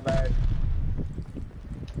bad, my bad.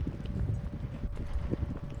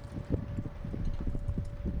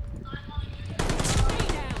 Stay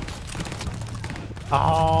down.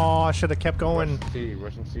 Oh, I should have kept going.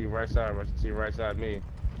 Russian C, right side, me.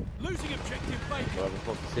 Losing objective Baker. Whatever,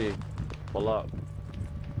 fuck C. Pull up.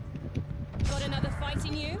 Got another fight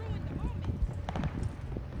in you.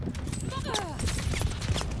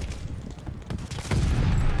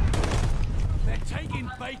 They're taking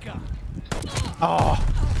Baker. Oh,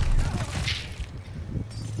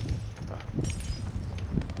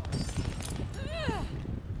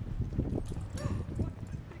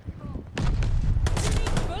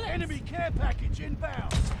 Bullets. Enemy care package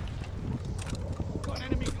inbound. Got an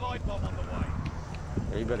enemy glide bomb on the way.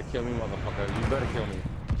 Hey, you better kill me, motherfucker. You better kill me.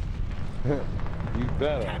 You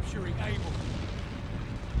better. Capturing Able.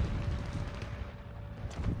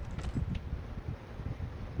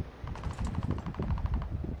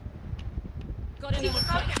 Got another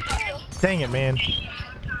fight. dang it, man.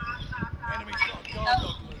 Enemy's got a guard dog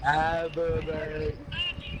loose. Ah, baby.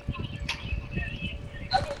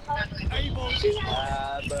 Able is lost.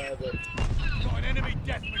 Ah, baby. Got an enemy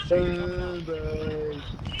death machine coming up. Baby.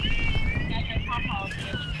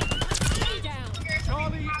 Stay down.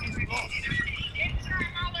 Charlie is lost.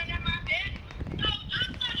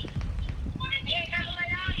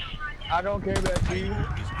 I don't care about you. Able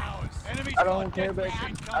is ours. Enemy's I got don't care death about machine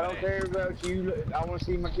you. coming I don't in. care about you. I want to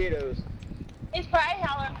see my kiddos. He's probably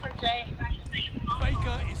howling for Jay.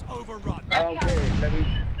 Baker is overrun. I don't care. Let me.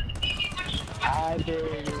 I do.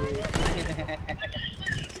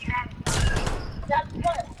 That's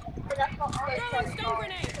what. That's what Throwing stun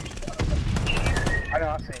grenade. I know.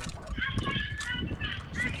 I see.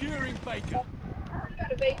 Securing Baker.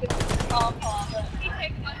 to make it all fall, but he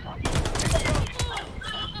takes my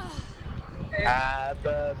Ah,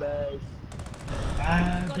 baby.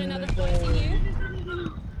 Got another fight in you?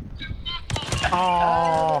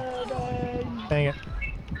 Oh, dang it.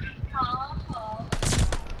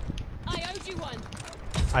 I owed you one.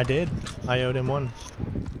 I did. I owed him one.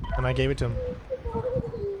 And I gave it to him.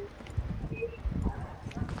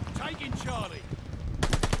 Taking Charlie.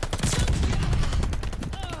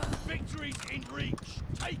 Victory's in reach.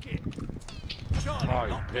 Take it. Charlie. Oh,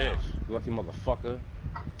 you locked bitch. down. Lucky motherfucker.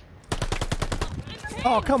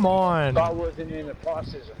 Oh, come on. I wasn't in the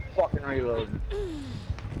process of fucking reloading.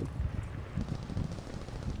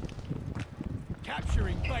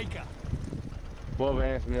 Capturing Baker. Whoever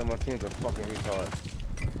answered me on my team's a fucking retard.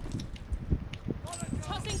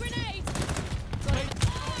 Tossing grenade.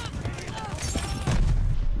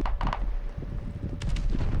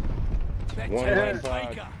 One right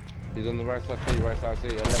side. He's on the right side. See, right side. See,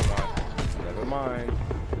 oh, never mind.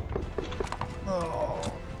 Oh.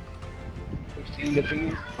 16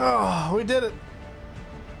 defeated. Oh, we did it.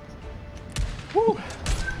 Woo.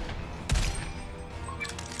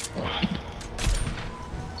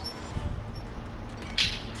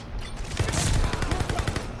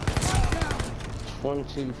 One,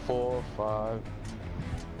 two, four, five.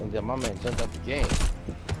 And then my man jumped out the game.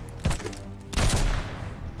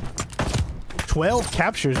 12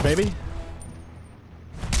 captures, baby.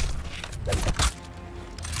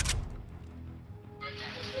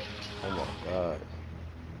 Oh my god.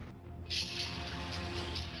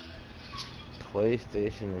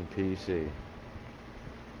 PlayStation and PC.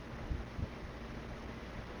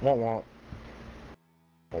 Womp womp.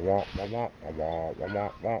 Womp womp womp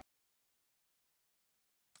womp womp.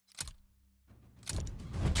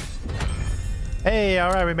 Hey,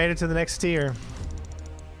 all right, we made it to the next tier.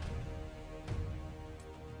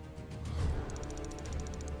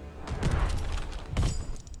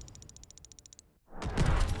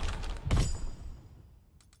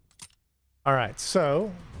 All right,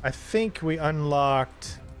 so I think we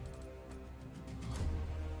unlocked.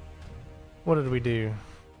 What did we do?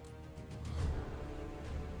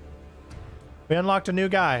 We unlocked a new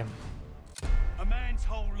guy. A man's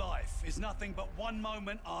whole life is nothing but one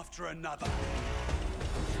moment after another.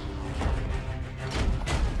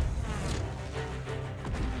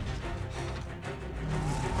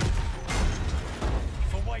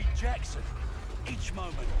 For Wade Jackson, each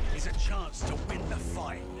moment is a chance to win the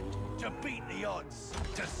fight, to beat the odds,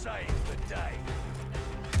 to save the day.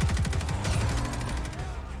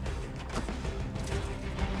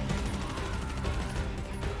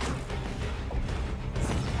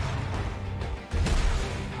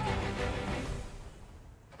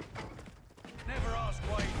 Never ask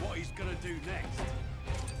Wade what he's gonna do next,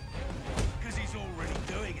 because he's already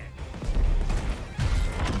doing it.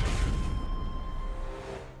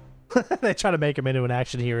 They try to make him into an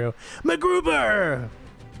action hero. MacGruber!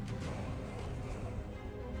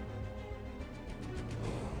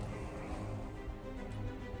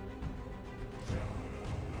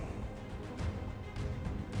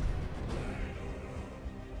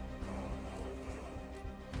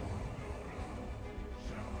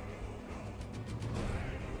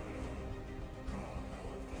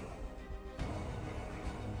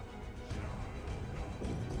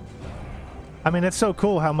 I mean, it's so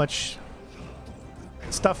cool how much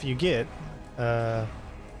stuff you get. Here,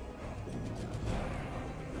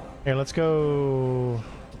 let's go.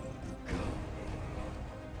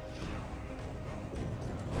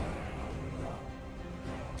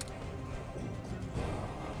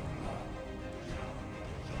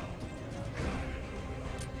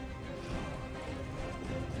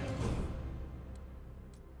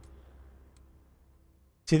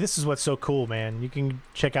 See, this is what's so cool, man. You can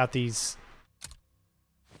check out these.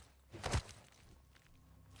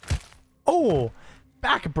 Oh,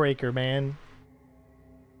 backbreaker, man.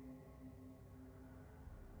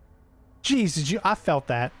 Jeez, did you? I felt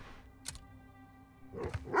that.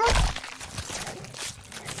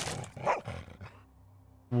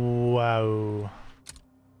 Wow.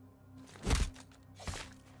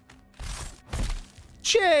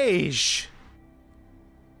 Jeez.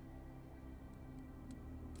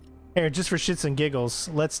 Here, just for shits and giggles,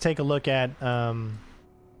 let's take a look at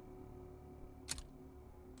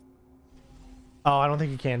Oh, I don't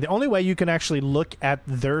think you can. The only way you can actually look at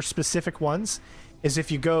their specific ones is if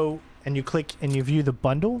you go and you click and you view the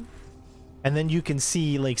bundle, and then you can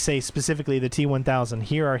see, like, say, specifically the T-1000.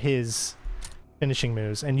 Here are his finishing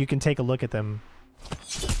moves, and you can take a look at them.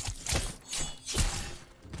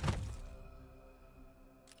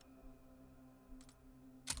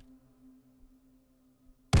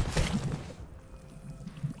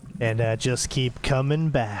 And just keep coming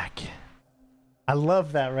back. I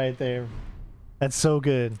love that right there. That's so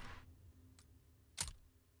good.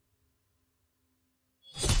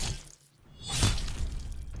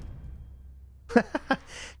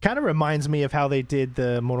 Kind of reminds me of how they did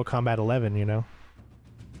the Mortal Kombat 11, you know?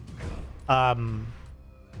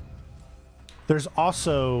 There's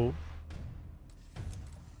also,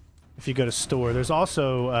 if you go to store, there's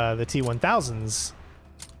also the T-1000s.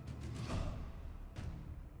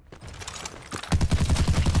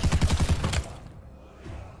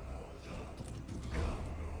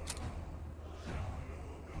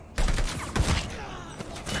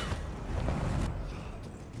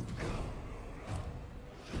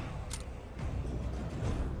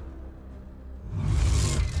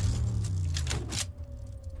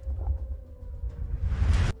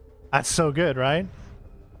 That's so good, right?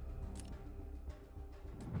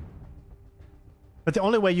 But the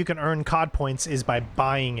only way you can earn COD points is by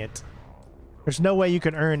buying it. There's no way you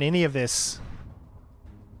can earn any of this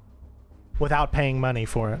without paying money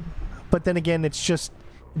for it. But then again, it's just,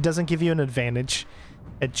 it doesn't give you an advantage.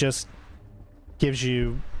 It just gives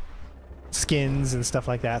you skins and stuff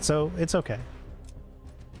like that, so it's okay.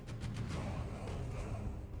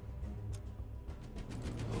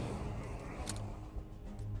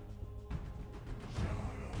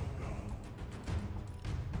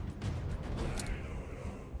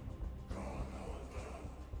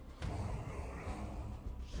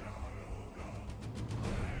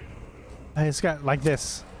 It's got like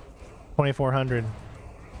this 2400.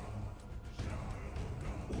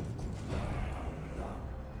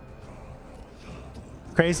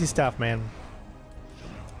 Crazy stuff, man.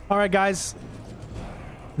 All right, guys,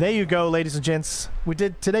 there you go, ladies and gents. We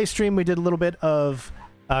did today's stream, we did a little bit of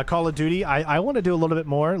Call of Duty. I want to do a little bit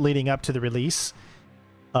more leading up to the release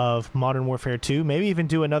of Modern Warfare 2, maybe even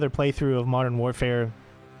do another playthrough of Modern Warfare,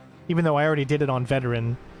 even though I already did it on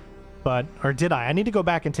Veteran. But, or did I? I need to go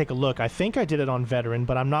back and take a look. I think I did it on Veteran,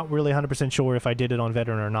 but I'm not really 100% sure if I did it on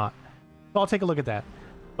Veteran or not. So I'll take a look at that.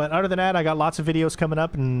 But other than that, I got lots of videos coming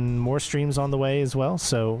up and more streams on the way as well.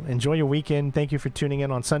 So enjoy your weekend. Thank you for tuning in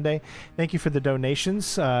on Sunday. Thank you for the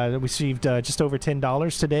donations. We received just over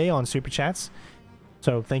 $10 today on Super Chats.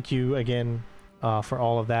 So thank you again for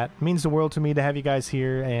all of that. It means the world to me to have you guys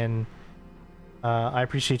here, and I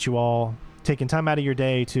appreciate you all taking time out of your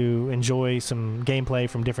day to enjoy some gameplay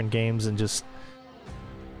from different games and just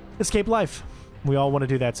escape life. We all want to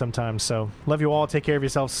do that sometimes. So love you all. Take care of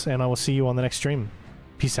yourselves, and I will see you on the next stream.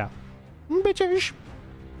 Peace out. Bitches.